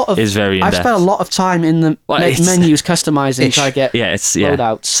 There's a lot of. It's very in-depth. I've spent a lot of time in the menus customizing, trying to get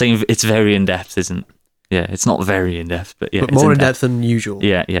loadouts. Same. It's very in depth, isn't? Yeah, it's not very in depth, but yeah, but more in depth than usual.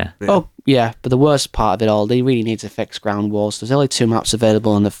 Yeah. Oh yeah, but the worst part of it all, they really need to fix ground wars. There's only 2 maps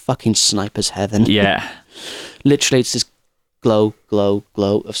available in the fucking sniper's heaven. Yeah. Literally, it's this glow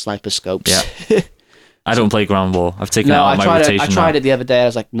of sniper scopes. Yeah. I don't play ground war. I've taken it out of my rotation. I tried it the other day. I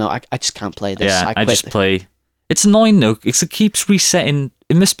was like, no, I just can't play this. Yeah, I just play. It's annoying though, because it keeps resetting.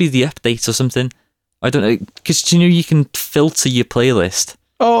 It must be the updates or something. I don't know, because you can filter your playlist.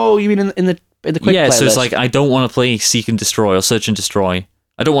 Oh, you mean in the quick playlist? So it's like, I don't want to play Seek and Destroy or Search and Destroy.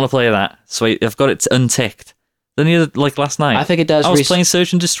 I don't want to play that, so I've got it unticked. Then the other, like last night, I think it does. I was playing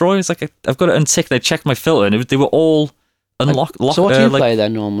Search and Destroy. It's like I've got it unticked. I checked my filter, and they were all unlocked. So what do you play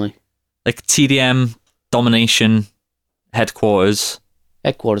then normally? Like TDM, Domination, Headquarters.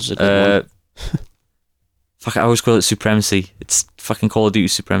 Headquarters is a good one. Fuck, I always call it Supremacy. It's fucking Call of Duty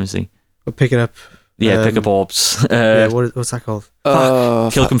Supremacy. We're picking up. Yeah, pick up orbs. What's that called?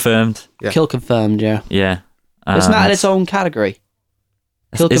 Kill confirmed. Yeah. Kill confirmed, yeah. Yeah. Isn't that in its own category?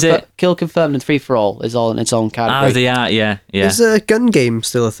 Is it? Kill confirmed and free for all is all in its own category. They are, yeah. Is a gun game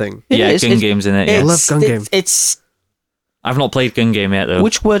still a thing? It Yeah, is. gun games in it, yeah. I love gun game. It's I've not played gun game yet, though.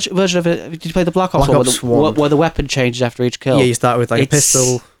 which version of it did you play? The Black Ops Black one, Ops where 1. where the weapon changes after each kill. Yeah, you start with like a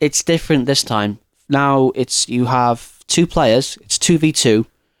pistol. It's different this time. Now you have 2 players. It's 2v2,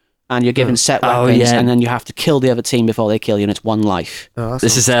 and you're given set Oh, weapons, yeah. and then you have to kill the other team before they kill you, and it's 1 life. Oh,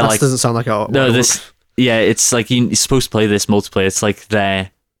 This is their, that like- doesn't sound like a No, yeah, it's like you're supposed to play this multiplayer. It's like their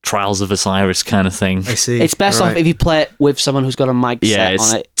Trials of Osiris kind of thing. I see. It's best off Right. if you play it with someone who's got a mic Yeah, set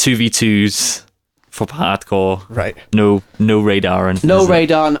it's on it. 2v2s for hardcore. Right. No radar and No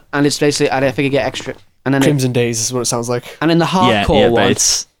radar, and it's basically, and I think you get extra. And then Crimson Days is what it sounds like. and in the Yeah, hardcore but one,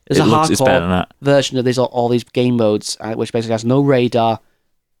 it's there's a it's better than hardcore that. version of all these game modes, which basically has no radar,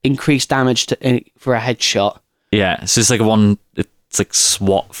 increased damage for a headshot. Yeah, so it's like it's like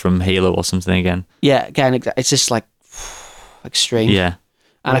SWAT from Halo or something again. Yeah, again, it's just like extreme. Yeah,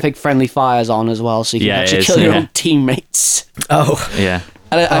 And I think friendly fire's on as well, so you can Yeah, it actually is, kill your yeah. own teammates. Oh. yeah.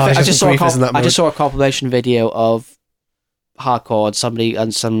 And I it's just just saw brief, isn't that I just mode? saw a compilation video of hardcore and somebody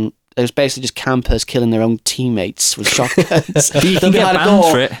and some. It was basically just campers killing their own teammates with shotguns. You They'll can be get behind a banned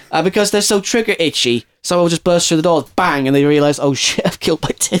door, for it. because they're so trigger itchy. Someone will just burst through the door, bang, and they realise, oh shit, I've killed my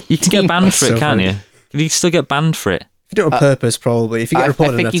team. You can get banned for it, so can't funny. you? You still get banned for it. If you do it on purpose, probably. If you get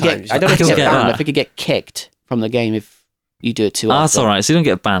reported enough you times. get. I don't know if you I get get banned. that. I think you get kicked from the game if you do it too often. That's all right. So you don't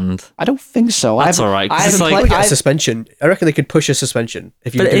get banned. I don't think so. That's all right, 'cause I it's haven't like- Probably played. get a suspension. I reckon they could push a suspension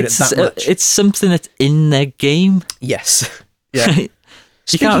if you're But doing it that much. it's something that's in their game. Yes. Yeah.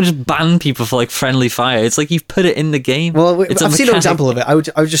 You can't just ban people for like friendly fire. It's like you've put it in the game. Well, It's a I've seen an mechanic. example of it. I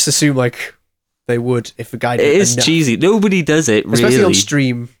would just assume like they would if a guy did It is enough. cheesy. Nobody does it really. Especially on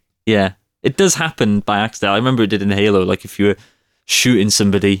stream. Yeah, it does happen by accident. I remember it did in Halo. Like if you were shooting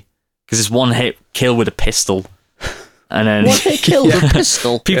somebody, because it's one hit kill with a pistol, and then What they killed with a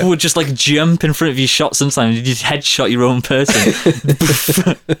pistol. people would just like jump in front of your shot. Sometimes you just headshot your own person.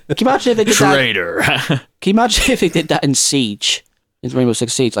 Can you imagine if they did that? Traitor. Can you imagine if they did that in Siege? In Rainbow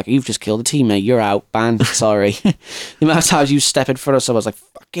Six Siege, like you've just killed a teammate, you're out, banned. Sorry. The amount of times you step in front of someone's like,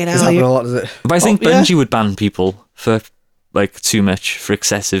 fucking Does hell. happen You. a lot, does it? But I think yeah. Bungie would ban people for like too much, for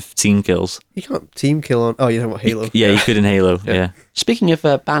excessive team kills. You can't team kill on. Oh, you're talking about Halo. Yeah, you could in Halo. Yeah. Speaking of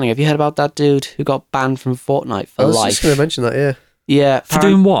banning, have you heard about that dude who got banned from Fortnite I for was life? just going to mention that. Yeah. Yeah, For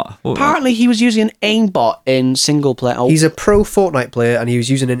doing what? apparently he was using an aimbot in single player. Oh, He's a pro Fortnite player, and he was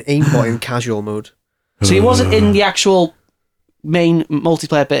using an aimbot in casual mode. so he wasn't in the actual main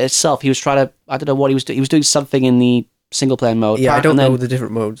multiplayer bit itself. He was trying to. I don't know what he was doing. He was doing something in the single player mode. Yeah, I don't and know then, the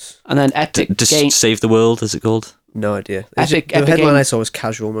different modes. And then Epic Just Game. save the world, is it called? No idea. Epic the headline Game- I saw was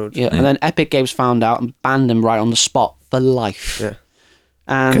casual mode. Yeah, and then Epic Games found out and banned him right on the spot for life. Yeah.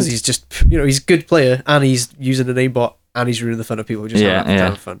 And Because he's just, he's a good player, and he's using an aimbot, and he's ruining the fun of people who just Yeah, having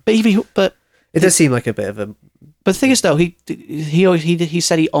yeah. fun. but It does seem like a bit of a. the thing is though, he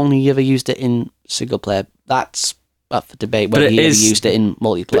said he only ever used it in single player. That's up for debate But whether it he ever is- used it in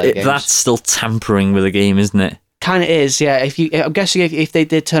multiplayer games. That's still tampering with a game, isn't it? Kind of is, yeah. I'm guessing if they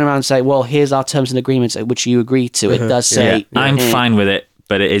did turn around and say, "Well, here's our terms and agreements," which you agree to, it does say. I'm eh. fine with it,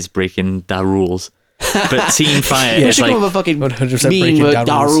 but it is breaking the rules. But Team Fire You is should come up like, with a fucking 100% meme breaking with down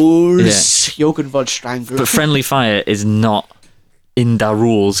da rules. rules. Jochen von Strangler. but Friendly Fire is not in the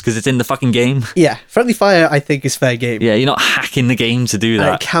rules because it's in the fucking game. Yeah, Friendly Fire, I think, is fair game. Yeah, you're not hacking the game to do And it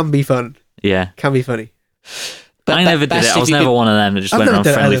that. can be fun. Yeah, Can be funny. But I never did best it. I if was you never could- one of them that just I've went never around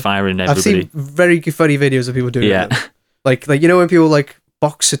done it Friendly either. Fire and I've everybody. seen very good, funny videos of people doing Yeah. it. Like you know when people like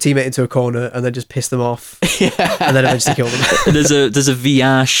box a teammate into a corner and then just piss them off, and then eventually kill them. there's a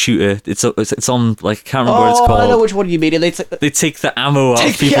VR shooter. It's on like I can't remember what it's Oh, I know called. which one you mean. They They take the ammo out of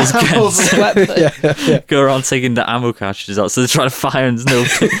take the people's ammo guns. of the weapon. Go around taking the ammo cartridges out, so they're trying to fire and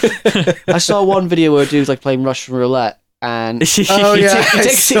there's no. I saw one video where a dude's like playing Russian roulette. And Oh, he, yeah, ta- he I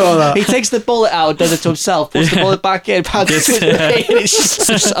takes saw that. he takes the bullet out, does it to himself, puts the bullet back in, pounds it to his brain, and he shoots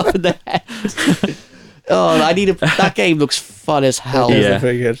himself in the head. Oh, that game looks fun as hell. Yeah.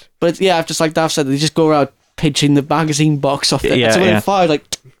 Very good. But yeah, I've just like Dav said, they just go around pinching the magazine box off it. Yeah, so when yeah. it fired, like,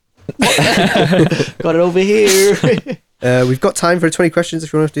 got it over here. We've got time for 20 questions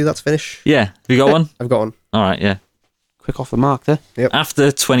if you want to do that to finish. Yeah, have you got one? I've got one. All right, yeah. Quick off the mark there. After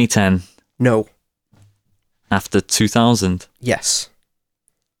 2010, No. after 2000, Yes.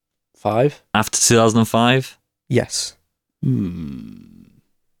 5. after 2005, Yes.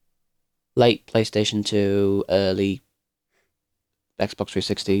 Late PlayStation 2, early Xbox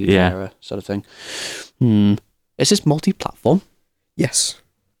 360 Yeah. era sort of thing. Is this multi-platform? Yes.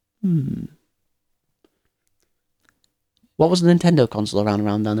 What was the Nintendo console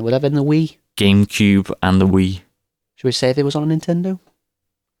around then? Would that have been the Wii? GameCube and the Wii. Should we say if it was on a Nintendo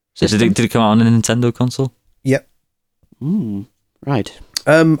Did it come out on a Nintendo console? Yep. Right.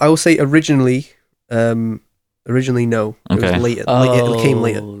 I will say originally no. It Okay. was later. It came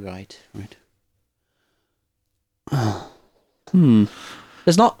later. Right.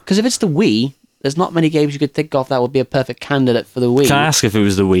 There's not, because if it's the Wii, there's not many games you could think of that would be a perfect candidate for the Wii. Can I ask if it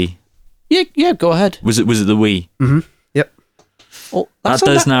was the Wii? Yeah, go ahead. Was it the Wii? Yep. Oh, That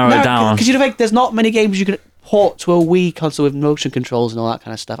does narrow it down. Because you'd think there's not many games you could port to a Wii console with motion controls and all that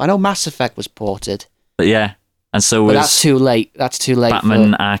kind of stuff. I know Mass Effect was ported, But yeah, and so but was that's too late. That's too late.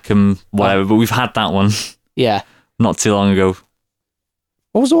 Batman, Arkham, whatever. But we've had that one Yeah. not too long ago.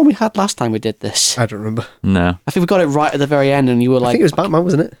 What was the one we had last time we did this? I don't remember. No. I think we got it right at the very end, and you were I like, think it was Batman,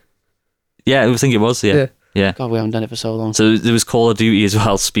 wasn't it? Yeah, I think it was. Yeah. Yeah. God, we haven't done it for so long. So there was Call of Duty as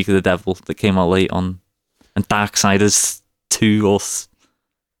well. Speak of the Devil that came out late on, and Darksiders 2 or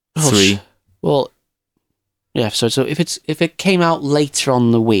 3. Well, yeah. So if it came out later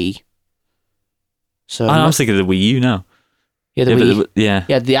on the Wii, so I was thinking of the Wii U now. yeah, the Wii,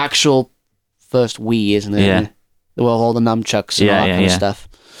 Yeah. the actual first Wii, isn't it? Yeah. Well, all the nunchucks and all that kind of stuff.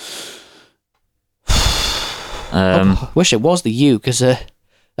 Wish it was the U, because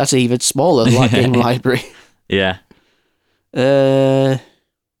that's an even smaller game library. Yeah. Is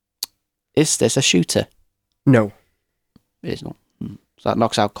this a shooter? No. It is not. So that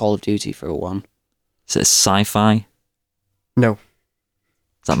knocks out Call of Duty for a one. Is it sci-fi? No.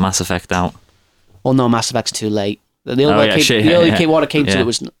 Is that Mass Effect out? Well, no, Mass Effect's too late. The only one that came to it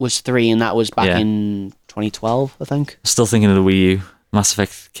was 3, and that was back in 2012, I think. Still thinking of the Wii U. Mass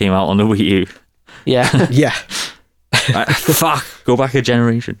Effect came out on the Wii U. Yeah. Yeah. Fuck. Go back a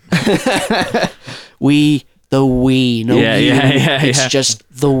generation. The Wii. No, it's just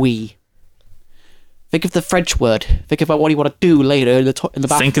the Wii. Think of the French word. Think about what you want to do later in the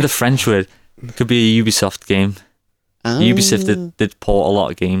back. Think of the French word. It could be a Ubisoft game. Ubisoft did port a lot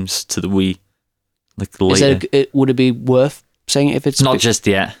of games to the Wii. Like later. Would it be worth saying it if it's Not just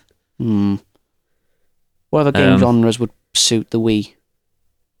yet. What other game genres would suit the Wii?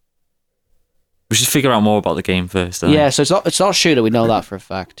 We should figure out more about the game first. Yeah, so it's not a shooter. We know that for a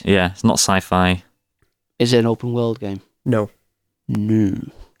fact. Yeah, it's not sci-fi. Is it an open world game? No. No.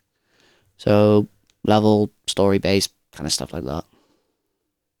 So level, story based, kind of stuff like that.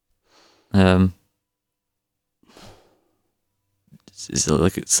 Is it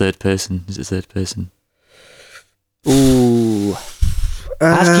like third person? Is it third person? Ooh.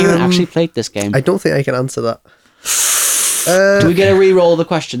 Has Kieran actually played this game? I don't think I can answer that. Do we get a re-roll of the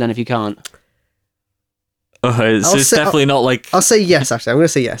question then if you can't? So it's definitely not like... I'll say yes, actually. I'm going to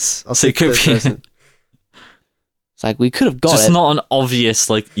say yes. I'll say it could third be... person. It's like, we could have got Just it. not an obvious,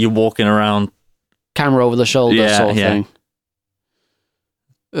 like, you're walking around... Camera over the shoulder sort of thing.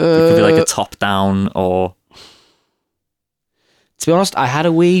 It could be like a top-down or... To be honest, I had a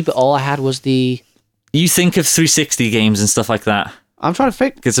Wii, but all I had was the... You think of 360 games and stuff like that. I'm trying to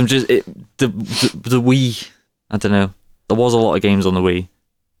think. Because I'm just... The Wii... I don't know. There was a lot of games on the Wii.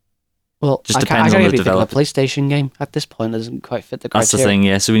 Well, Just I depends can't on the even think of a developer. PlayStation game at this point. It doesn't quite fit the criteria. That's the thing,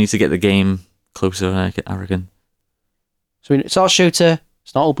 yeah. So we need to get the game closer, I reckon. So it's not a shooter.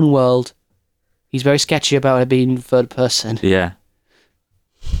 It's not open world. He's very sketchy about it being third person. Yeah.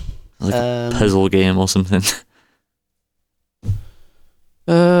 Like a puzzle game or something.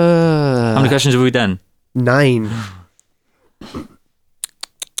 How many questions have we done? 9.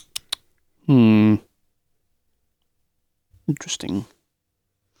 Interesting.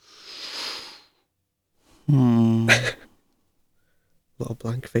 A lot of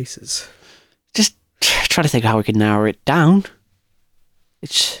blank faces. Just trying to think how we could narrow it down.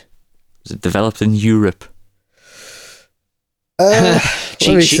 Was it developed in Europe? Let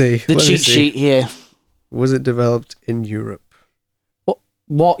me sheet. see. The Let me cheat see. sheet here. Was it developed in Europe?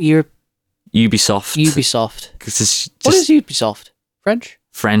 What year? Ubisoft. Ubisoft. 'Cause it's just What is Ubisoft? French?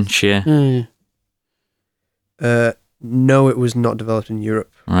 French, yeah. No, it was not developed in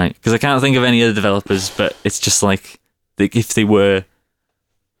Europe. Right. Because I can't think of any other developers, but it's just like, if they were...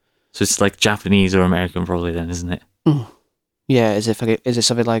 So it's like Japanese or American probably then, isn't it? Yeah, is it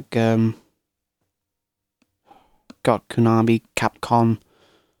something like God, Konami, Capcom?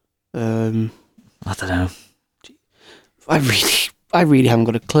 I don't know. I really haven't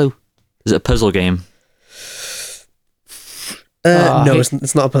got a clue. Is it a puzzle game? No,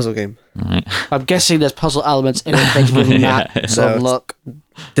 it's not a puzzle game. Right. I'm guessing there's puzzle elements in it. Thanks for giving Yeah. that some luck.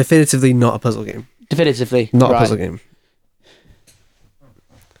 Definitively not a puzzle game. Definitively. Not right. a puzzle game.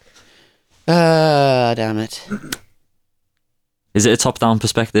 Damn it. Is it a top-down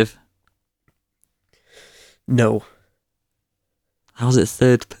perspective? No. How's it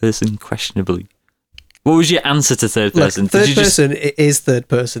third person? Questionably. What was your answer to third Look, person? third person, it is third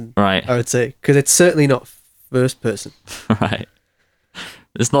person, Right. I would say. Because it's certainly not first person. Right.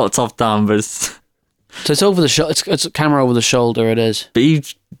 It's not top down, but it's. So it's over the shoulder. It's a camera over the shoulder. It is. But he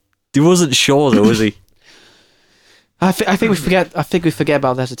wasn't sure though, was he? I think we forget. I think we forget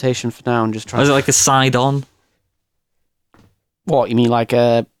about the hesitation for now and just try. Was it like a side on? What you mean, like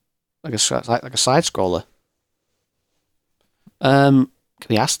a side scroller? Can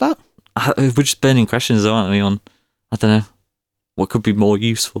we ask that? We're just burning questions, though, aren't we? On I don't know what could be more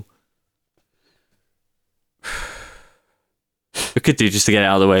useful. We could do just to get it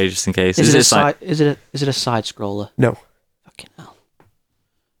out of the way, just in case. Is it a side scroller? No. Fucking hell!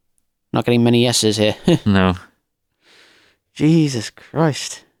 Not getting many yeses here. No. Jesus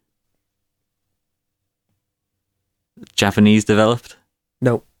Christ! Japanese developed?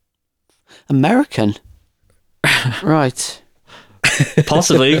 No. American? Right.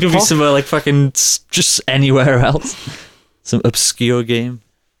 Possibly. It could be somewhere like fucking just anywhere else. Some obscure game.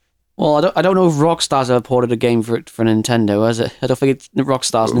 Well, I don't know if Rockstar's ever ported a game for Nintendo, has it? I don't think it's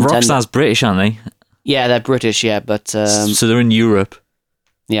Rockstar's Nintendo. Rockstar's British, aren't they? Yeah, they're British, yeah, but... so they're in Europe.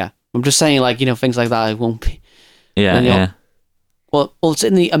 Yeah. I'm just saying, like, things like that, it won't be... Yeah, yeah. Well, it's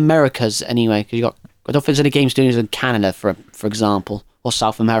in the Americas anyway, because I don't think there's any game studios in Canada, for example, or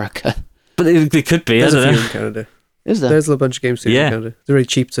South America. But they could be, There's I a don't few know. in Canada. Is there? There's a bunch of game studios Yeah. in Canada. It's really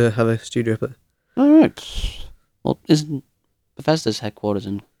cheap to have a studio up there. All right. Well, isn't Bethesda's headquarters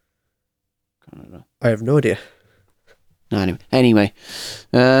in Canada? I have no idea. No, anyway.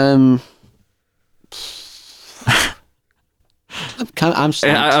 I'm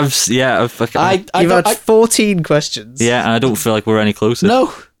sorry. You've had 14 questions. Yeah, and I don't feel like we're any closer.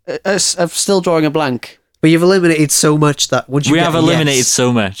 No, I'm still drawing a blank. But you've eliminated so much that once you We get have a eliminated yes,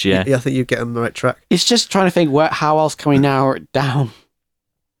 so much, yeah. I think you get on the right track. It's just trying to think how else can we narrow it down.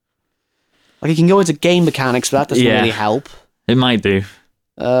 Like you can go into game mechanics, but that doesn't really help. It might do.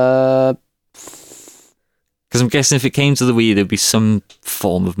 Uh, Because I'm guessing if it came to the Wii, there'd be some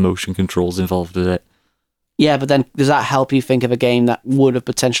form of motion controls involved with it. yeah, but then does that help you think of a game that would have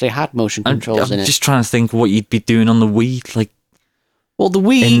potentially had motion controls in I'm it? just trying to think what you'd be doing on the Wii, like Well, the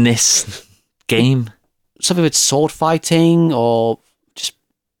Wii, in this game. something with sword fighting or just...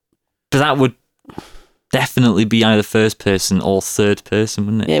 But that would definitely be either first person or third person,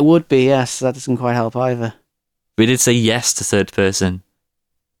 wouldn't it? Yeah, it would be, yes. That doesn't quite help either. We did say yes to third person.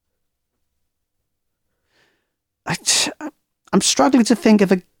 I'm struggling to think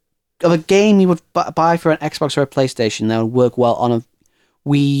of a game you would buy for an Xbox or a PlayStation that would work well on a on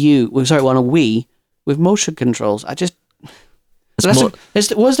a Wii with motion controls. Was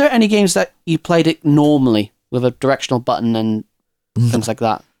there any games that you played it normally with a directional button and things like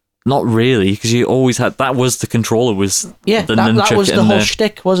that? Not really, because you always had... That was the controller, was the that nunchuck was the and whole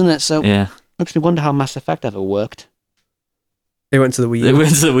shtick, wasn't it? So Yeah. makes me wonder how Mass Effect ever worked. They went to the Wii U. It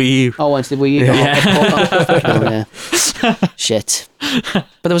went to the Wii U. Oh, once the Wii U. Yeah. Yeah. Shit. But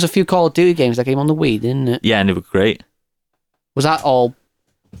there was a few Call of Duty games that came on the Wii, didn't it? Yeah, and they were great. Was that all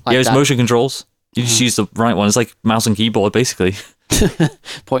like Yeah, it was that? motion controls. You just use the right one. It's like mouse and keyboard, basically.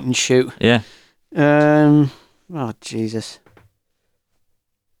 Point and shoot. Yeah. Oh, Jesus.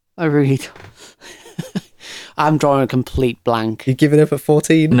 I really... I'm drawing a complete blank. You giving up at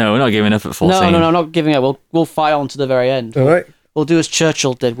 14? No, we're not giving up at 14. No, not giving up. We'll fight on to the very end. All right. We'll do as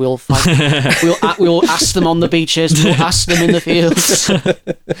Churchill did. We'll fight. we'll ask them on the beaches. We'll ask them in the fields.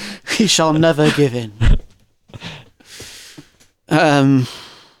 We shall never give in.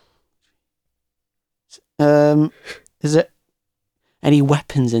 Is there any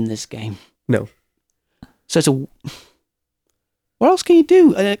weapons in this game? No. So it's a... What else can you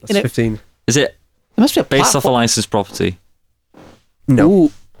do? That's 15. Is it There must be a based off a platform. licensed property? No.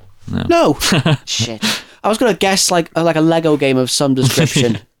 Ooh. No. No. Shit. I was gonna guess like a Lego game of some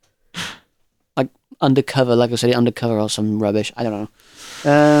description, like Undercover, Lego City Undercover, or some rubbish. I don't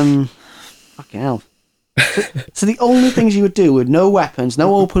know. Fucking hell. So the only things you would do with no weapons,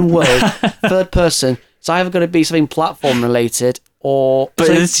 no open world, third person, it's either going to be something platform related or. But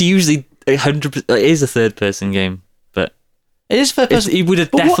something- it's usually 100%. It is a third person game. But it is third person. he would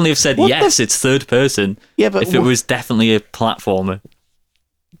have But what- definitely have said what yes, it's third person. Yeah, but if it was definitely a platformer.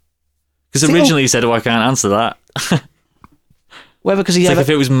 Because See, originally he said, "Oh, I can't answer that." whether because he It's ever like if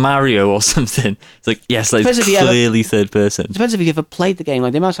it was Mario or something. It's like, yes, that's Depends if he ever- clearly third person. it depends if you ever played the game.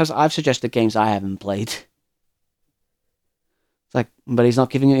 Like the amount of times I've suggested games I haven't played. It's like, but he's not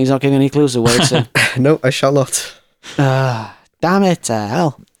giving any clues away. So, No, I shall not. damn it,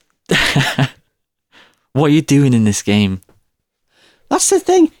 hell. What are you doing in this game? That's the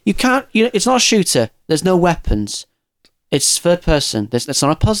thing. You can't. It's not a shooter. There's no weapons. It's third person. It's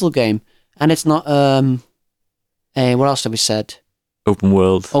not a puzzle game, and it's not what else have we said? Open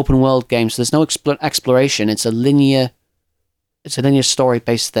world. Open world game. So there's no exploration. It's a linear story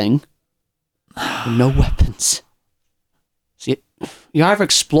based thing. With no weapons. So you're either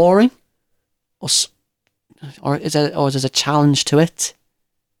exploring, or is there a challenge to it?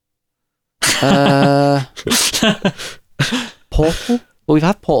 Portal? Well, we've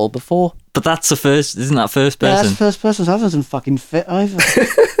had Portal before. But that's the first, isn't that first Yeah, person? that's first person, so that doesn't fucking fit either.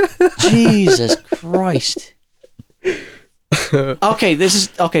 Jesus Christ. Okay, this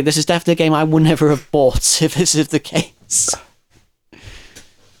is definitely a game I would never have bought if this is the case.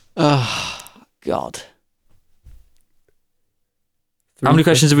 Oh, God. How many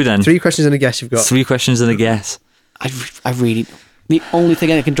questions have we done? 3 questions and a guess you've got. 3 questions and a guess. I really... The only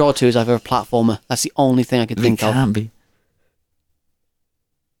thing I can draw to is either a platformer. That's the only thing I can think of. It can't be.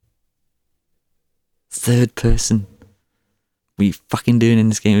 Third person. What are you fucking doing in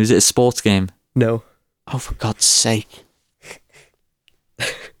this game? Is it a sports game? No. Oh, for God's sake.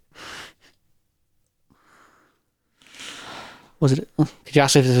 Was it... Could you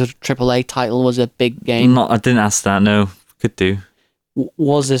ask if it was a AAA title? Was it a big game? I didn't ask that, no. Could do.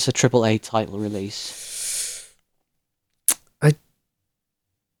 Was this a AAA title release?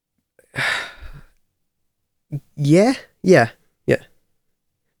 Yeah.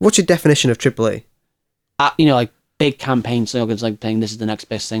 What's your definition of AAA? Like big campaign slogans, like saying this is the next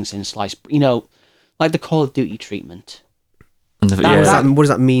best thing since sliced. Like the Call of Duty treatment. What does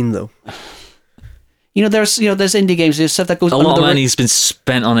that mean, though? There's indie games. There's stuff that goes. A lot of money's been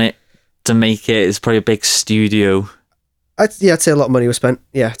spent on it to make it. It's probably a big studio. I'd say a lot of money was spent.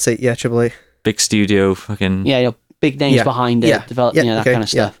 Yeah, I'd say AAA. Big studio, fucking. Yeah, big names behind it, developing that kind of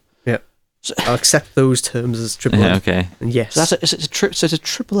stuff. Yeah. So, I'll accept those terms as AAA. Yeah, okay. And yes. So it's a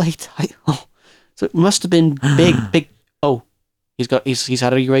AAA title. So it must have been big. Oh, he's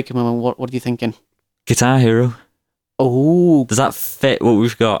had a eureka moment. What are you thinking? Guitar Hero. Oh, does that fit what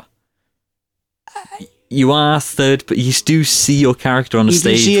we've got? You are third, but you do see your character on the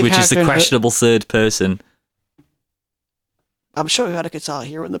stage, which is the questionable third person. I'm sure we had a Guitar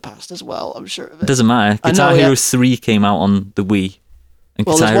Hero in the past as well. I'm sure of it. Doesn't matter. Guitar Hero 3 came out on the Wii. And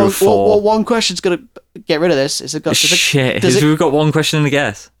Guitar Hero 4. Well, one question's going to get rid of this. We've got one question and a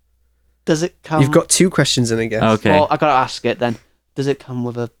guess. Does it come... You've got 2 questions and a guess. Okay. Well, I got to ask it then. Does it come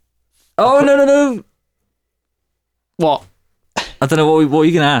with a... Oh, no. What? I don't know. What are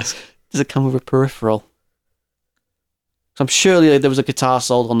you going to ask? Does it come with a peripheral? So I'm surely there was a guitar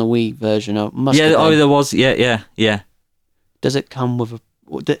sold on the Wii version. There was. Yeah. Does it come with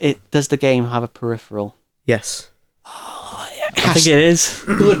a... Does the game have a peripheral? Yes. Oh, I think it is.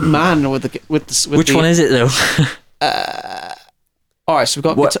 Good man with Which one is it though? All right, so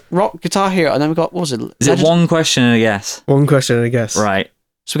we've got Guitar Hero, and then we've got, what was it? Is it one question and a guess? One question and a guess. Right.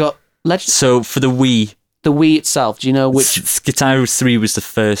 So we've got Legend. So for the Wii itself, do you know which? Guitar Hero 3 was the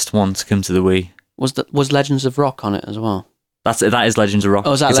first one to come to the Wii. Was Legends of Rock on it as well? That is Legends of Rock.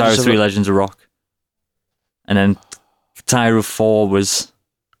 Oh, is that Guitar Hero Legends of 3 Rock? Legends of Rock. And then Guitar Hero 4 was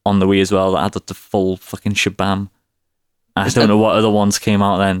on the Wii as well. That had the full fucking shabam. I don't know what other ones came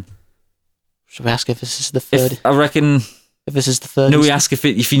out then. Should we ask if this is the third? I reckon. If this is the third. No, we ask if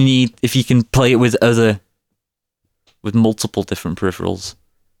you can play it with multiple different peripherals.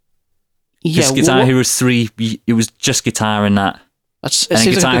 Yeah, Guitar Hero 3, it was just guitar in that. And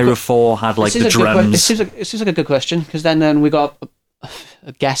Guitar Hero 4 had like the drums. It seems like a good question, because then we got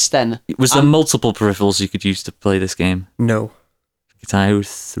a guess then. Was there multiple peripherals you could use to play this game? No. Guitar Hero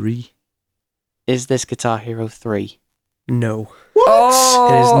 3? Is this Guitar Hero 3? No.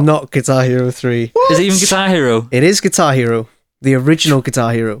 What? It is not Guitar Hero 3. What? Is it even Guitar Hero? It is Guitar Hero. The original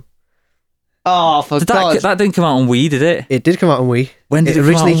Guitar Hero. Oh, for God. That didn't come out on Wii, did it? It did come out on Wii. When did it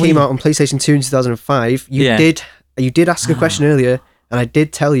originally come out on Wii? came out on PlayStation 2 in 2005. You did ask a question earlier, and I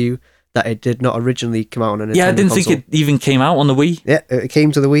did tell you that it did not originally come out on a Nintendo I didn't console. think it even came out on the Wii. Yeah, it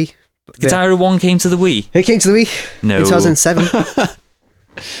came to the Wii. Guitar Hero 1 came to the Wii? It came to the Wii. No. In 2007.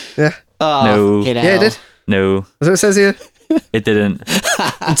 Yeah. Oh, no. Yeah, it did. No. That's what it says here. It didn't.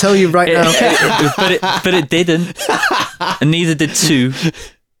 I'm telling you right now. But it didn't. And neither did 2.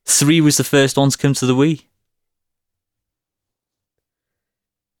 3 was the first one to come to the Wii.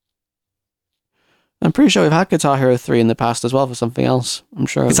 I'm pretty sure we've had Guitar Hero 3 in the past as well for something else. I'm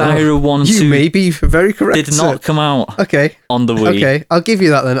sure. Guitar Hero 1, 2 You may be very correct. did not come out on the Wii. Okay, I'll give you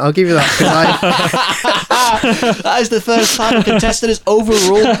that then. I'll give you that. 'Cause that is the first time a contestant is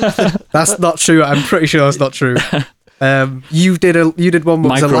overruled. That's not true. I'm pretty sure that's not true. You did one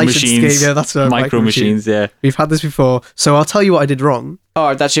what was a Micro licensed game. machines. Yeah, that's a Micro machines, yeah. We've had this before, so I'll tell you what I did wrong.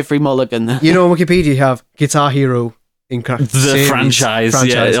 Oh, that's your free mulligan then. You know, on Wikipedia you have Guitar Hero in The franchise,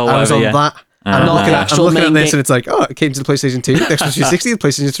 yeah. Or I was whatever, on that. I'm Not looking the at, actual this main and it's like, oh, it came to the PlayStation 2, the Xbox 360, the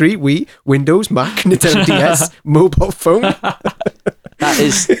PlayStation 3, Wii, Windows, Mac, Nintendo DS, mobile phone. That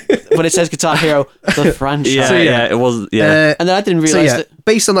is when it says Guitar Hero, the franchise. Yeah, So, yeah. yeah, it was, yeah. And then I didn't So realise yeah, that.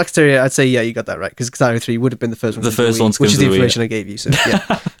 based on that criteria, I'd say yeah, you got that right because Guitar Hero 3 would have been the first one. The to first Wii, one to which come is to the the Wii, information I gave you. So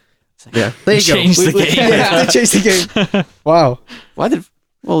yeah, yeah, there you go. Changed the game. Yeah, they changed the game. Wow. Why did?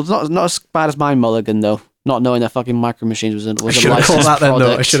 Well, it's not as bad as my mulligan though. Not knowing that fucking Micro Machines was I a should have licensed caught that then. product.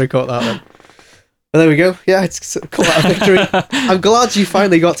 No, I should have caught that then. But there we go. Yeah, it's caught that a victory. I'm glad you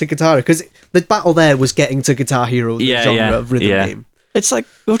finally got to Guitar Hero because the battle there was getting to Guitar Hero, the Yeah, genre yeah, of rhythm yeah. game. It's like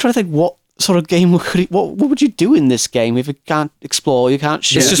we were trying to think what sort of game what would you do in this game if you can't explore, you can't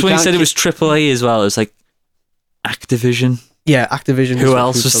shoot. It's just you when you can't said it kick- was AAA as well, it was like Activision. Yeah, Activision. Who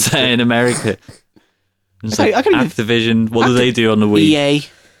else was there in America? It's like I can't even- Activision. What do they do on the Wii? EA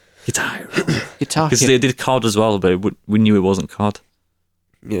Guitar Hero. Guitar Because Hero. they did COD as well, but we knew it wasn't COD.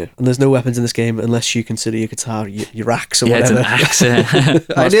 Yeah, and there's no weapons in this game unless you consider your guitar your axe or Yeah, it's whatever. an axe. Yeah,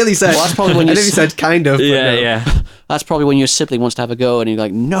 I nearly said. Well, that's probably when I you nearly said kind of. but no. yeah. That's probably when your sibling wants to have a go and you're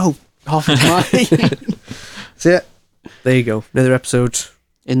like, no, off it's mine. So yeah, there you go. Another episode.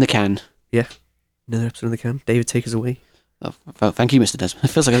 In the can. Another episode of the can. David, take us away. Oh, well, thank you, Mr. Desmond. It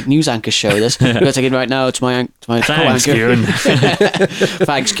feels like a news anchor show, this. I'm going to take it right now to my Thanks, co-anchor. Kieran.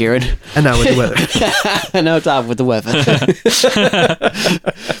 Thanks, Kieran. And now with the weather. And now time with the weather.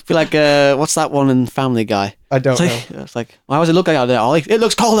 Feel like, what's that one in Family Guy? I don't know. It's like, why was it look like out there, Ollie? It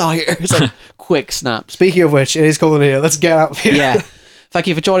looks cold out here. It's like, quick snaps. Speaking of which, it is cold in here. Let's get out of here. Yeah. Thank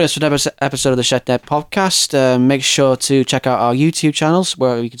you for joining us for another episode of the SHEDNET podcast. Make sure to check out our YouTube channels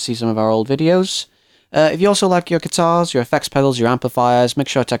where you can see some of our old videos. If you also like your guitars, your effects pedals, your amplifiers, make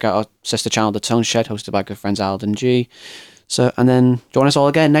sure to check out our sister channel, The Tone Shed, hosted by good friends Alden G. So, and then join us all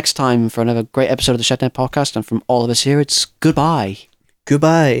again next time for another great episode of the SHEDNET podcast. And from all of us here, it's goodbye.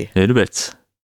 Goodbye. In a bit.